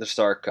 The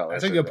Stark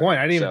colors. That's a good point.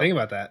 I didn't even think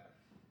about that.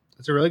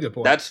 That's a really good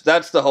point.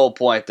 That's the whole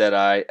point that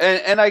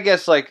and I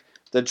guess like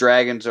the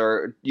dragons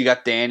are. You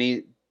got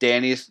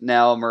Dany's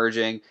now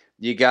emerging.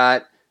 You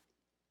got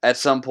at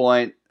some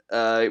point.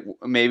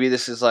 Maybe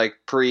this is like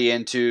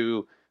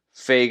into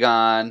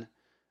Phagon,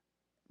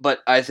 but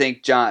I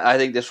think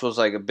this was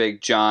like a big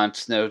Jon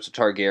Snow to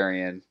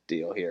Targaryen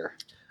deal here.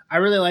 I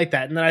really like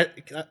that, and then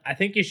I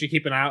think you should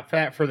keep an eye out for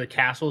that for the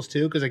castles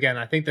too, because again,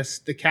 I think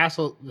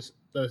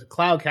the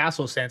cloud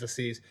castle Sansa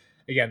sees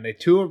again.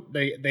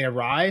 They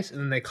arise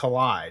and then they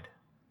collide.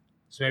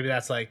 So maybe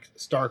that's like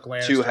Stark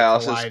Lannister two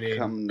houses colliding,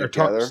 come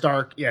together.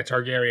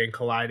 Targaryen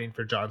colliding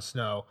for Jon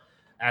Snow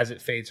as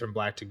it fades from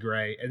black to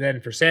gray, and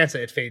then for Sansa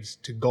it fades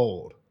to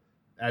gold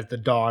as the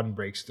dawn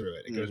breaks through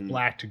it. It goes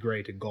black to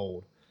gray to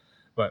gold.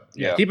 But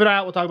keep an eye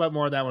out. We'll talk about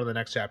more of that one in the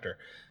next chapter.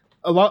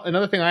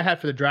 Another thing I had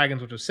for the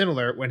dragons, which was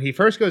similar, when he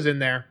first goes in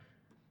there,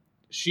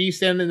 she's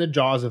standing in the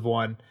jaws of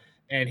one,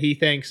 and he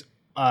thinks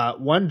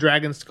one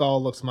dragon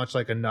skull looks much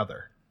like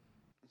another.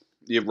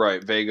 You're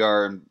right,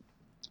 Vhagar and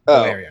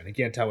Valerian. You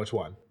can't tell which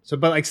one. So,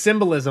 but like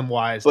symbolism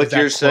wise, but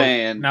you're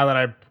saying now that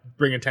I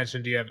bring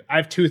attention to you, I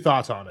have two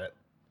thoughts on it.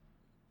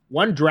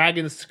 One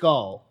dragon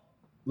skull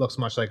looks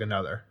much like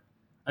another.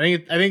 I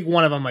think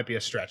one of them might be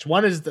a stretch.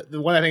 One is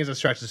the one I think is a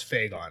stretch is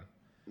Phagon.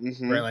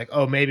 Mm-hmm. Right,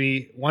 like,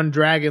 maybe one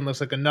dragon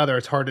looks like another.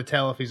 It's hard to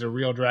tell if he's a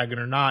real dragon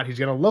or not. He's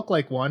going to look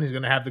like one. He's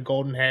going to have the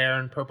golden hair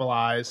and purple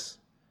eyes.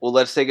 Well,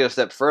 let's take it a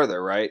step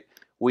further, right?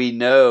 We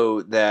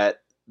know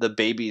that the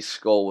baby's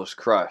skull was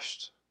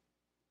crushed,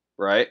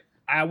 right?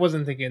 I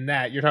wasn't thinking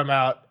that. You're talking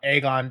about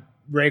Aegon,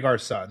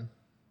 Rhaegar's son.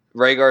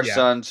 Rhaegar's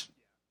son's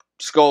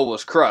skull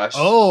was crushed.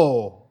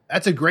 Oh,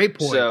 that's a great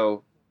point.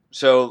 So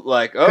So,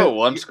 like,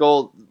 one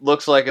skull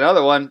looks like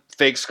another one,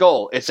 fake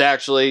skull. It's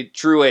actually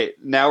true.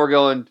 Now we're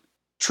going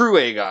true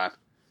Aegon.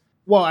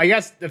 Well, I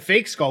guess the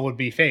fake skull would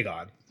be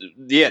Fagon.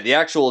 Yeah, the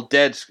actual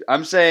dead.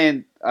 I'm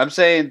saying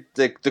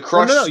the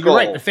crushed skull. You're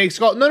right. The fake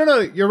skull. No.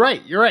 You're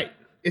right.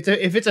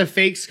 If it's a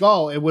fake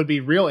skull, it would be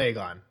real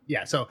Aegon.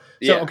 Yeah.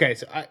 Okay.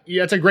 So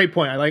that's a great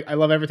point. I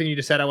love everything you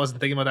just said. I wasn't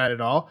thinking about that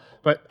at all,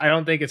 but I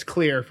don't think it's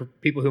clear for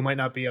people who might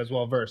not be as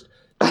well versed.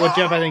 What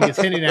Jeff I think is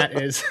hinting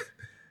at is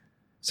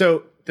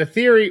so the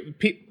theory.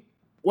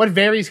 What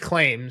Varys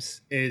claims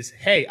is,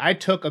 hey, I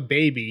took a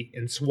baby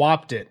and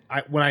swapped it.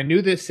 When I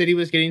knew this city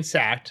was getting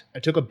sacked, I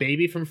took a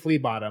baby from Flea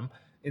Bottom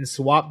and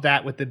swapped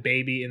that with the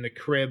baby in the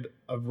crib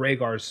of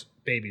Rhaegar's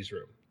baby's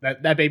room.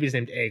 That baby's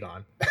named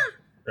Aegon,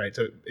 right?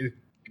 So it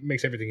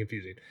makes everything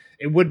confusing.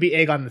 It would be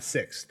Aegon the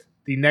Sixth,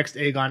 the next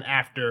Aegon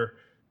after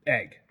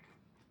Egg.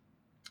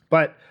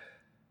 But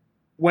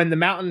when the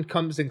mountain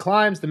comes and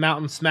climbs, the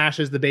mountain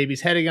smashes the baby's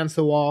head against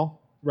the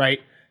wall, right?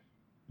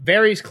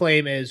 Varys'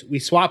 claim is we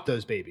swapped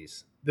those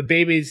babies. The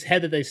baby's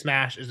head that they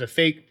smashed is a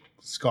fake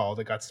skull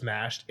that got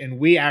smashed, and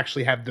we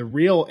actually have the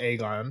real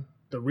Aegon,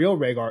 the real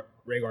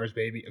Rhaegar's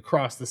baby,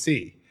 across the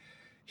sea.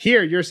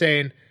 Here, you're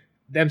saying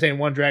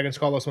one dragon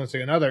skull looks like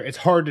another. It's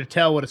hard to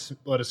tell what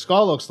a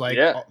skull looks like.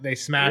 Yeah. They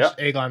smashed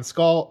Aegon's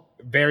skull.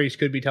 Varys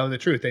could be telling the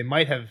truth. They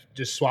might have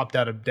just swapped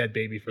out a dead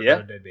baby for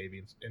another dead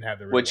baby and have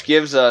the real Which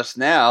gives us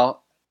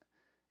now,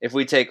 if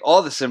we take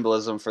all the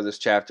symbolism for this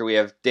chapter, we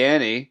have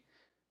Dany,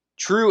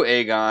 true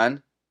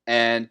Aegon,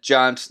 and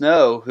Jon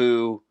Snow,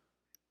 who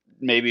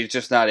maybe it's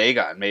just not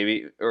Aegon,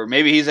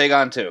 maybe he's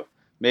Aegon too.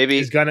 Maybe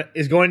is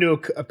going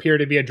to appear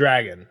to be a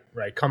dragon,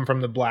 right? Come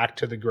from the black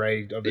to the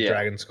gray of the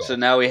dragon skull. So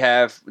now we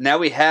have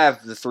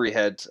the three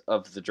heads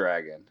of the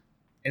dragon.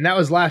 And that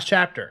was last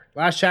chapter.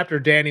 Last chapter,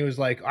 Dany was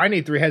like, "I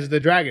need three heads of the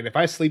dragon. If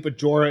I sleep with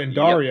Jorah and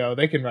Daario,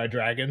 they can ride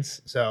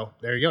dragons." So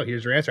there you go.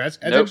 Here's your answer. That's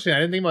interesting. I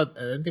didn't think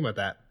about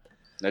that.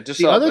 I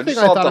just saw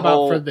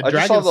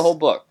the whole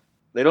book.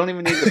 They don't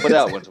even need to put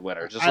out When's a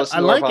Winner. Just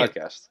listen to our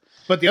podcast.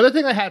 But the other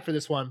thing I had for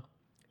this one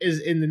is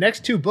in the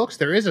next two books,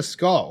 there is a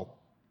skull.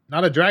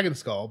 Not a dragon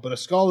skull, but a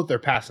skull that they're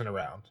passing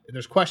around. And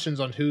there's questions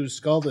on whose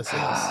skull this is.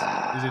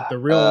 Is it the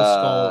real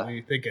skull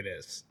you think it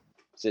is?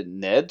 Is it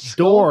Ned's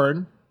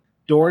skull?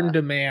 Dorne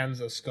demands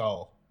a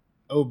skull.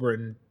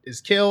 Oberyn is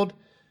killed.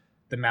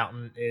 The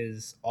mountain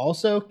is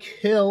also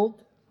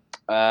killed.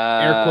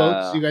 Air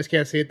quotes. You guys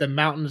can't see it. The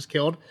mountain is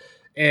killed.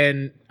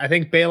 And I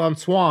think Balon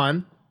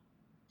Swan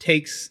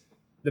takes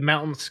the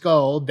mountain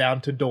skull down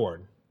to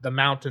Dorne, the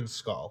mountain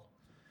skull.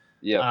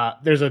 Yeah.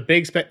 There's a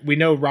big we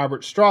know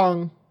Robert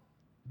Strong.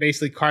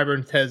 Basically,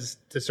 Qyburn says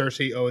to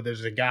Cersei, "Oh,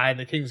 there's a guy in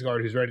the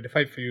Kingsguard who's ready to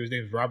fight for you. His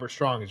name's Robert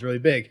Strong. He's really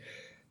big.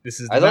 This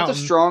is." I thought the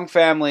Strong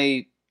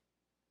family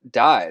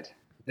died.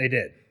 They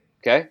did.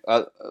 Okay.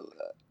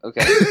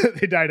 Okay.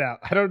 They died out.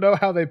 I don't know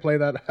how they play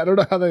that. I don't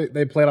know how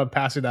they plan on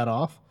passing that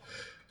off.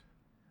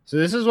 So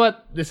this is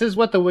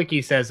what the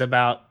wiki says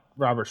about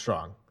Robert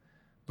Strong.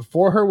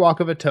 Before her Walk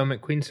of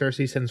Atonement, Queen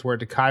Cersei sends word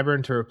to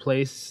Qyburn to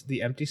replace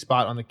the empty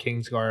spot on the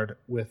Kingsguard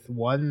with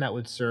one that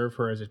would serve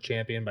her as a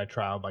champion by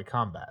trial by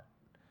combat.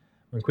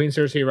 When Queen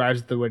Cersei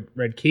arrives at the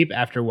Red Keep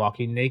after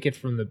walking naked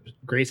from the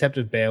Great Sept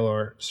of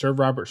Baelor, Sir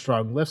Robert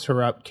Strong lifts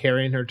her up,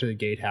 carrying her to the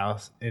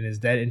gatehouse, and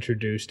is then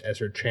introduced as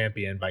her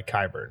champion by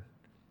Qyburn.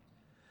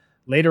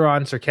 Later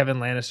on, Sir Kevin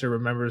Lannister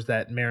remembers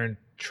that Meryn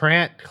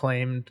Trant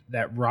claimed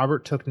that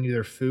Robert took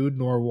neither food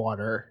nor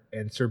water,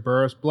 and Sir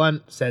Boros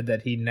Blunt said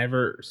that he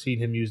never seen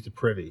him use the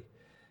privy.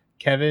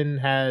 Kevin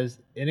has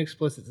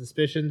inexplicit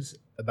suspicions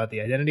about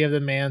the identity of the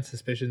man,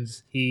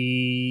 suspicions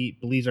he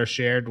believes are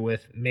shared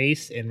with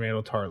Mace and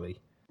Randall Tarley.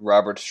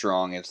 Robert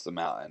Strong is the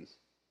mountain.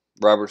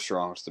 Robert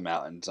Strong is the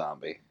mountain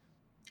zombie.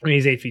 I mean,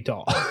 he's 8 feet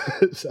tall.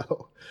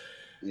 So,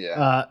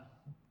 yeah.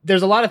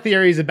 There's a lot of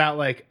theories about,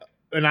 like,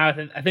 and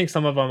I think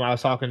some of them I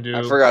was talking to.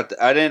 I forgot.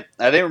 I didn't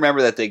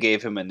remember that they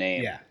gave him a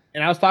name. Yeah.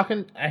 And I was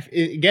talking,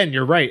 again,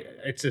 you're right.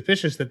 It's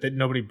suspicious that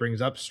nobody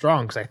brings up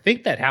Strong, because I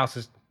think that house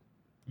is,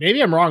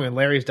 maybe I'm wrong, and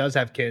Larry's does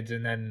have kids,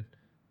 and then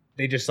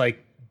they just,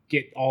 like,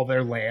 get all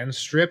their land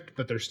stripped,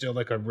 but they're still,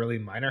 like, a really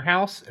minor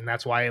house, and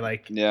that's why,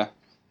 like,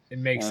 it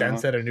makes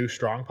sense that a new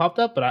Strong popped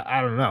up, but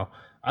I don't know.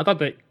 I thought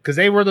because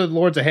they were the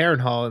Lords of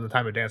Harrenhal in the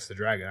time of Dance the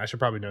Dragon. I should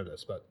probably know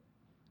this, but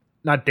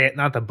not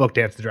the book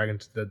Dance the Dragon,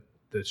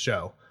 the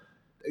show.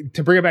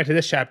 To bring it back to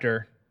this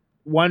chapter,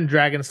 one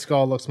dragon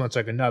skull looks much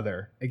like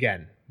another.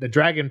 Again, the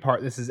dragon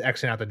part, this is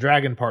Xing out the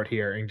dragon part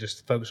here and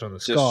just focus on the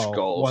skull.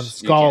 Skulls. One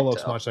skull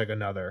looks much like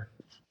another.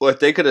 Well, if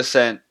they could have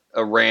sent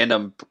a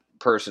random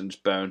person's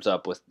bones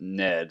up with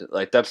Ned,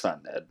 like, that's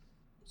not Ned.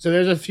 So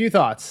there's a few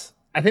thoughts.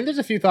 I think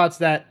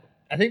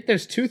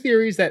there's two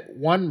theories that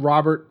one,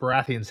 Robert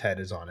Baratheon's head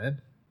is on it,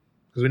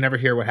 because we never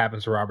hear what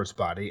happens to Robert's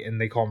body,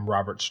 and they call him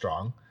Robert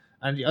Strong.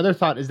 And the other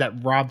thought is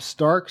that Robb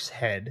Stark's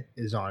head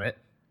is on it,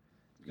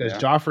 because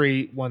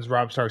Joffrey wants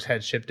Robb Stark's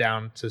head shipped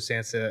down, so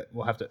Sansa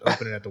will have to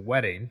open it at the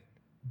wedding.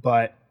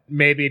 But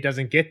maybe it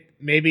doesn't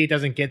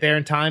get there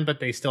in time, but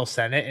they still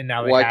sent it, and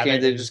now why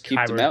can't they just keep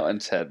the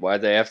Mountain's head? Why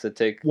they have to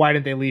take? Why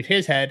didn't they leave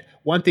his head?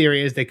 One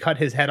theory is they cut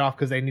his head off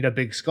because they need a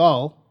big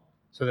skull,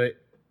 so they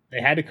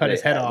had to cut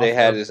his head off. They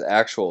had his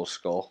actual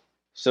skull,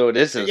 so it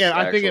is his. Yeah,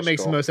 I think it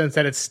makes the most sense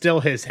that it's still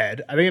his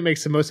head. I think it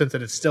makes the most sense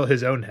that it's still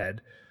his own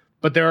head.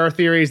 But there are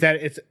theories that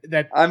it's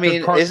that. I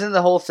mean, isn't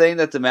the whole thing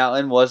that the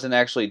Mountain wasn't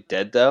actually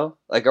dead though?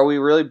 Like, are we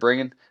really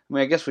bringing? I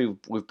mean, I guess we've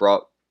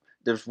brought.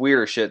 There's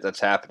weirder shit that's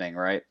happening,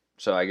 right?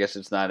 So I guess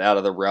it's not out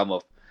of the realm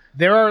of.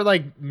 There are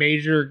like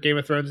major Game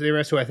of Thrones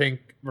theorists who I think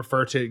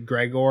refer to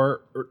Gregor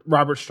or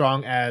Robert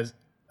Strong as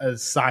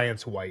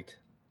science white.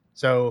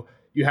 So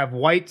you have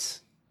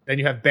whites, then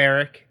you have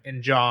Beric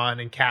and Jon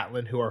and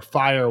Catelyn who are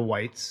fire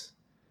whites,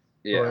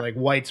 or like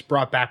whites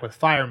brought back with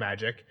fire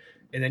magic.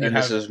 And then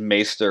this is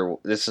Maester.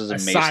 This is a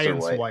Maester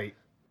science white.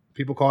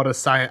 People call it a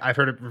science. I've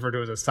heard it referred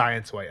to as a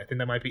science white. I think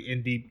that might be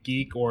Indie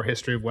Geek or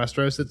History of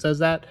Westeros that says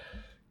that.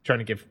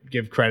 Trying to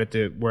give credit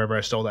to wherever I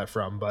stole that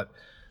from, but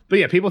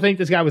yeah, people think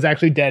this guy was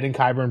actually dead and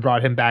Qyburn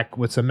brought him back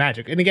with some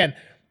magic. And again,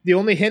 the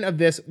only hint of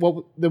this,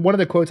 one of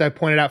the quotes I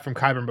pointed out from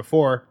Qyburn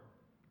before,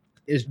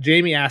 is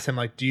Jaime asked him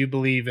like, "Do you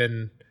believe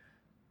in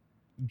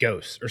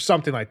ghosts or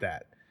something like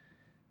that?"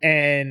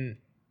 And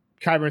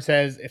Qyburn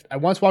says, "If I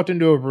once walked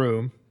into a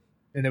room."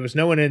 And there was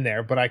no one in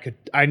there, but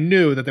I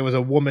knew that there was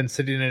a woman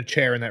sitting in a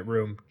chair in that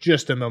room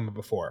just a moment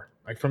before,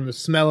 like from the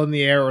smell in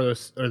the air or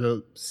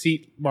the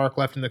seat mark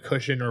left in the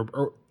cushion,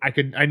 or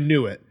I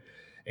knew it.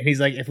 And he's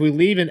like, if we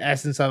leave an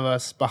essence of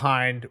us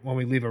behind when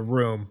we leave a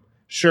room,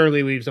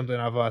 surely leave something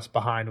of us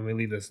behind when we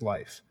leave this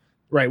life,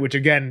 right? Which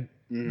again,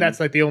 that's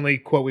like the only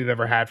quote we've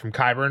ever had from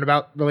Qyburn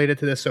about related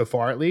to this so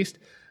far, at least.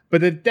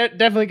 But it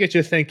definitely gets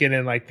you thinking,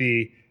 and like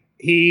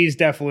he's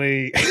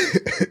definitely,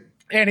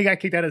 and he got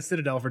kicked out of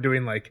Citadel for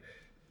doing like.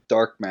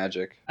 Dark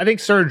magic. I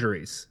think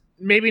surgeries.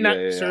 Maybe not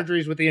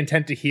surgeries with the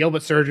intent to heal,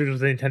 but surgeries with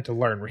the intent to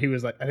learn. Where he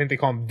was like, I think they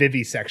call them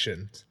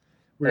vivisections.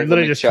 Where you're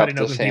literally just cutting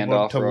open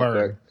people to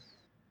learn. Quick.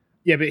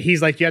 Yeah, but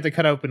he's like, you have to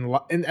cut open,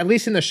 and at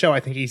least in the show,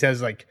 I think he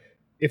says like,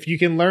 if you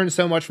can learn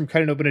so much from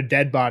cutting open a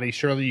dead body,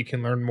 surely you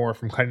can learn more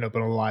from cutting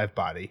open a live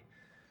body.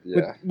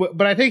 Yeah.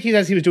 But I think he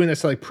says he was doing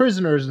this to like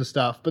prisoners and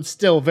stuff, but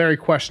still very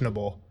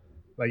questionable.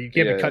 Like you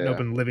can't be cutting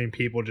open living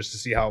people just to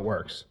see how it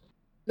works.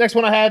 Next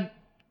one I had.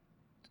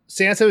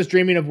 Sansa was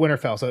dreaming of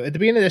Winterfell. So at the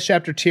beginning of this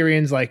chapter,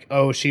 Tyrion's like,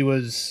 oh, she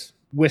was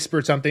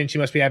whispered something. She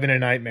must be having a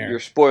nightmare. You're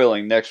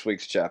spoiling next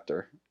week's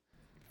chapter.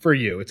 For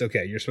you, it's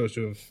okay. You're supposed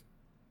to have...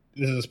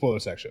 This is a spoiler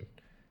section.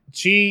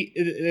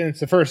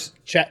 It's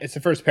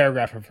the first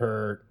paragraph of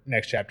her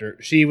next chapter.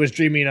 She was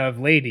dreaming of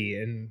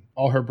Lady and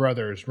all her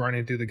brothers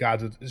running through the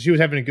gods. She was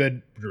having a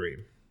good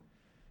dream.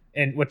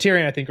 And what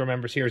Tyrion, I think,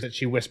 remembers here is that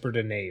she whispered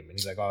a name. And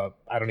he's like, oh,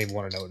 I don't even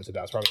want to know what it's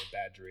about. It's probably a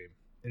bad dream.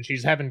 And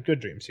she's having good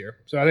dreams here.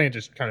 So I think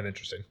it's just kind of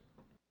interesting.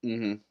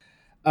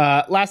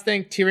 Mm-hmm. Last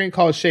thing, Tyrion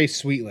calls Shae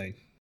Sweetling.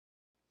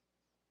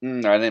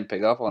 I didn't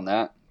pick up on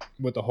that.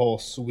 With the whole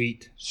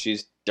sweet.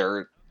 She's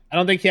dirt. I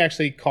don't think he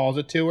actually calls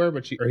it to her,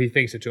 or he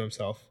thinks it to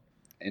himself.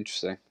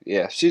 Interesting.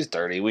 Yeah, she's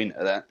dirty. We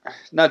know that.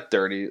 Not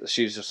dirty.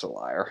 She's just a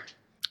liar.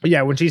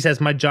 Yeah, when she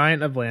says, my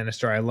giant of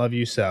Lannister, I love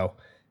you so.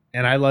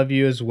 And I love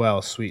you as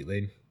well,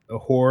 Sweetling. A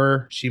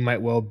whore she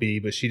might well be,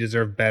 but she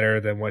deserved better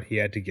than what he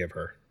had to give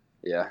her.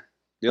 Yeah.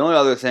 The only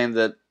other thing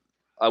that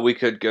we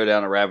could go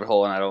down a rabbit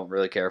hole, and I don't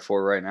really care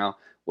for right now,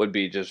 would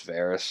be just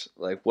Varys.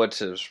 Like, what's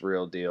his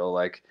real deal?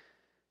 Like,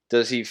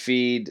 does he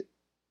feed...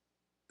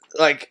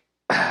 Like,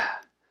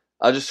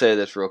 I'll just say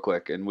this real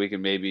quick, and we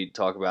can maybe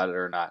talk about it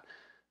or not.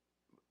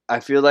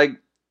 I feel like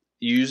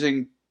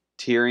using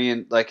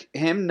Tyrion... Like,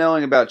 him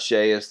knowing about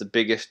Shae is the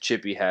biggest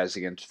chip he has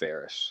against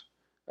Varys.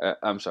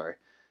 I'm sorry.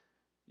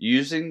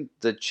 Using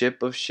the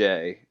chip of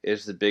Shae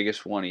is the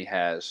biggest one he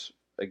has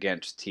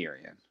against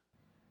Tyrion.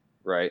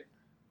 Right?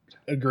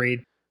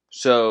 Agreed.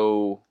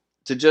 So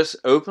to just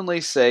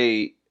openly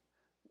say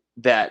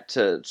that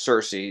to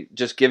Cersei,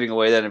 just giving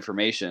away that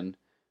information,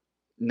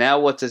 now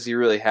what does he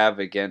really have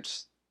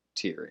against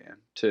Tyrion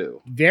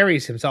too?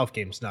 Varys himself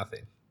gains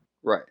nothing.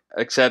 Right.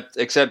 Except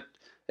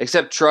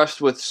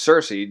trust with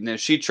Cersei. And if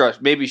she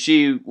trusts, maybe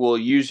she will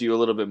use you a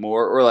little bit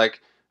more, or like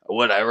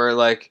whatever.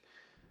 Like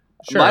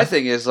sure. My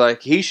thing is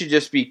like he should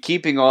just be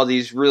keeping all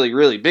these really,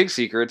 really big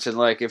secrets, and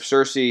like if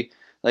Cersei.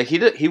 Like,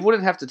 he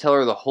wouldn't have to tell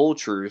her the whole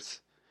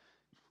truth.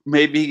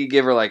 Maybe he could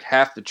give her, like,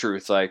 half the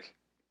truth. Like,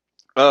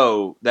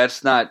 oh,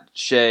 that's not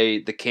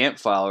Shae the camp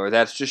follower.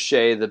 That's just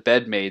Shae the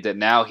bedmaid that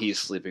now he's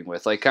sleeping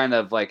with. Like, kind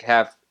of, like,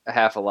 half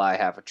a lie,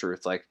 half a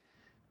truth. Like,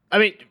 I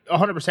mean,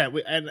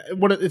 100%. And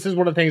this is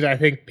one of the things I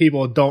think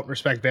people don't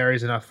respect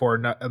Varys enough for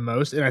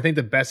most. And I think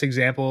the best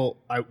example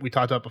we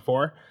talked about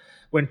before,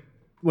 when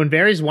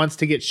Varys wants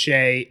to get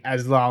Shae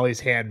as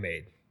Lolly's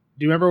handmaid.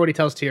 Do you remember what he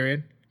tells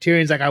Tyrion?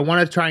 Tyrion's like, I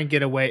want to try and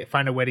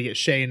find a way to get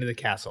Shae into the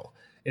castle.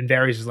 And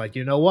Varys is like,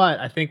 you know what?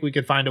 I think we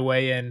could find a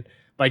way in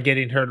by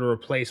getting her to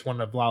replace one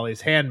of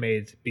Lolly's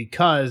handmaids,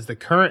 because the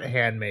current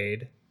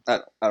handmaid I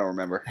don't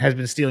remember. Has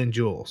been stealing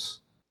jewels.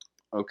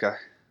 Okay.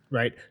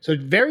 Right? So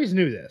Varys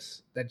knew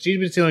this, that she's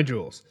been stealing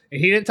jewels. And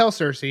he didn't tell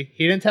Cersei.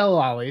 He didn't tell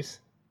Lolly's.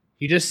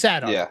 He just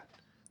sat on it.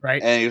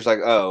 Right? And he was like,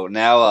 "Oh,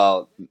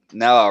 now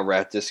I'll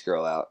rat this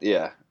girl out."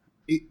 Yeah.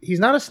 He's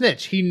not a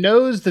snitch. He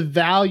knows the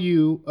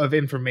value of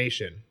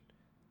information,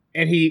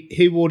 and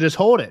he will just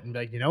hold it and be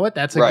like, you know what?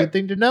 That's a good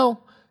thing to know.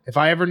 If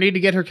I ever need to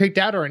get her kicked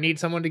out or I need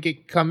someone to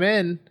come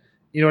in,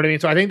 you know what I mean?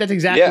 So I think that's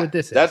exactly what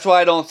this is. That's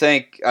why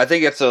I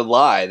think it's a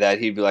lie that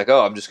he'd be like,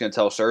 "Oh, I'm just going to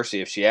tell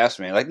Cersei if she asks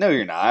me." Like, no,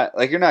 you're not.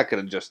 Like, you're not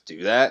going to just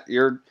do that.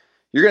 You're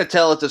going to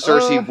tell it to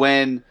Cersei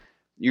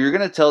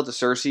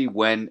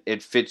when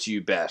it fits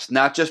you best,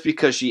 not just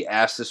because she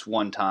asked this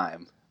one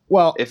time.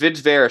 Well, if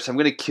it's Varys, I'm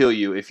going to kill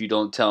you if you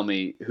don't tell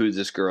me who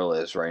this girl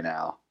is right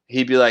now.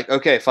 He'd be like,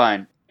 okay,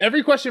 fine.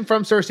 Every question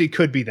from Cersei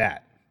could be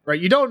that, right?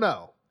 You don't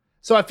know.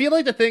 So I feel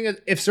like the thing is,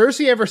 if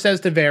Cersei ever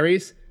says to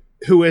Varys,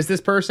 who is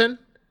this person?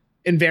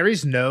 And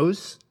Varys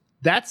knows,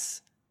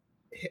 that's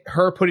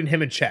her putting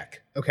him in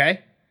check, okay?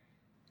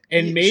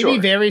 And maybe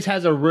Varys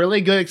has a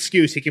really good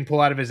excuse he can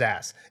pull out of his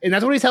ass. And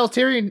that's what he tells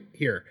Tyrion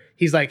here.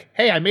 He's like,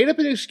 hey, I made up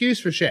an excuse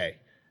for Shay,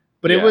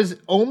 but it was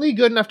only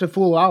good enough to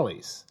fool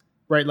Ollie's.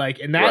 Right, like,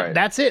 and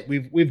that's it.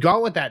 We've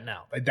gone with that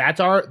now. Like, that's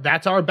our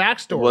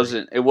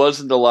backstory. It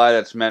wasn't the lie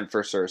that's meant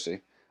for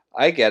Cersei.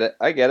 I get it.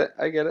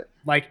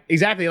 Like,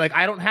 exactly. Like,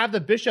 I don't have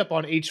the bishop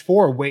on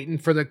H4 waiting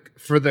for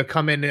the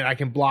come in and I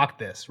can block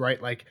this.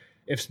 Right, like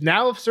if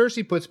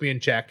Cersei puts me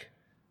in check,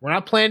 we're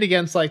not playing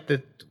against like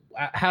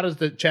how does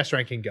the chess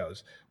ranking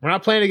goes? We're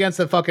not playing against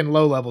the fucking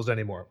low levels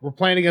anymore. We're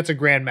playing against a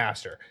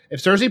grandmaster.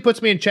 If Cersei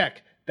puts me in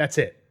check, that's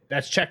it.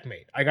 That's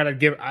checkmate. I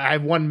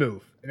have one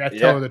move, and that's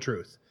tell her the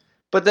truth.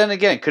 But then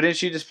again, couldn't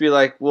she just be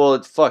like,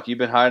 well, fuck, you've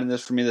been hiding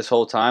this from me this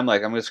whole time.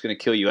 Like, I'm just going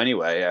to kill you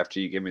anyway after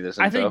you give me this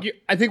info.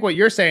 I think what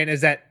you're saying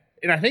is that,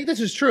 and I think this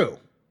is true,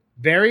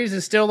 Varys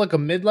is still like a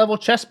mid-level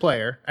chess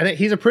player. I think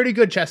he's a pretty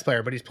good chess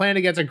player, but he's playing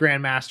against a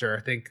grandmaster,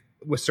 I think,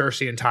 with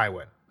Cersei and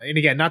Tywin. And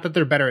again, not that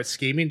they're better at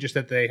scheming, just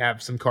that they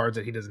have some cards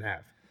that he doesn't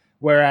have.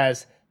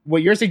 Whereas,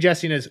 what you're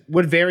suggesting is,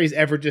 would Varys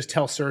ever just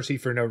tell Cersei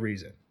for no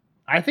reason?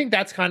 I think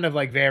that's kind of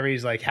like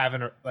Varys, like,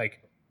 having, like,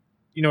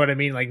 you know what I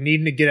mean? Like,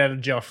 needing to get out of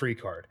jail free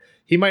card.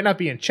 He might not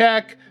be in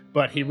check,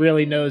 but he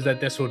really knows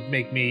that this would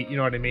make me, you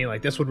know what I mean?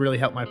 Like, this would really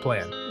help my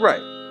plan.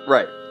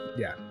 Right.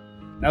 Yeah.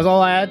 That was all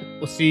I had.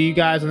 We'll see you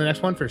guys on the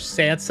next one for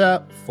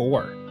Sansa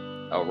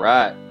 4. All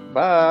right.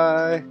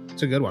 Bye.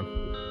 It's a good one.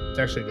 It's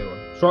actually a good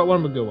one. Short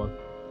one, but good one.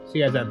 See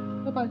you guys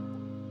then. Bye-bye.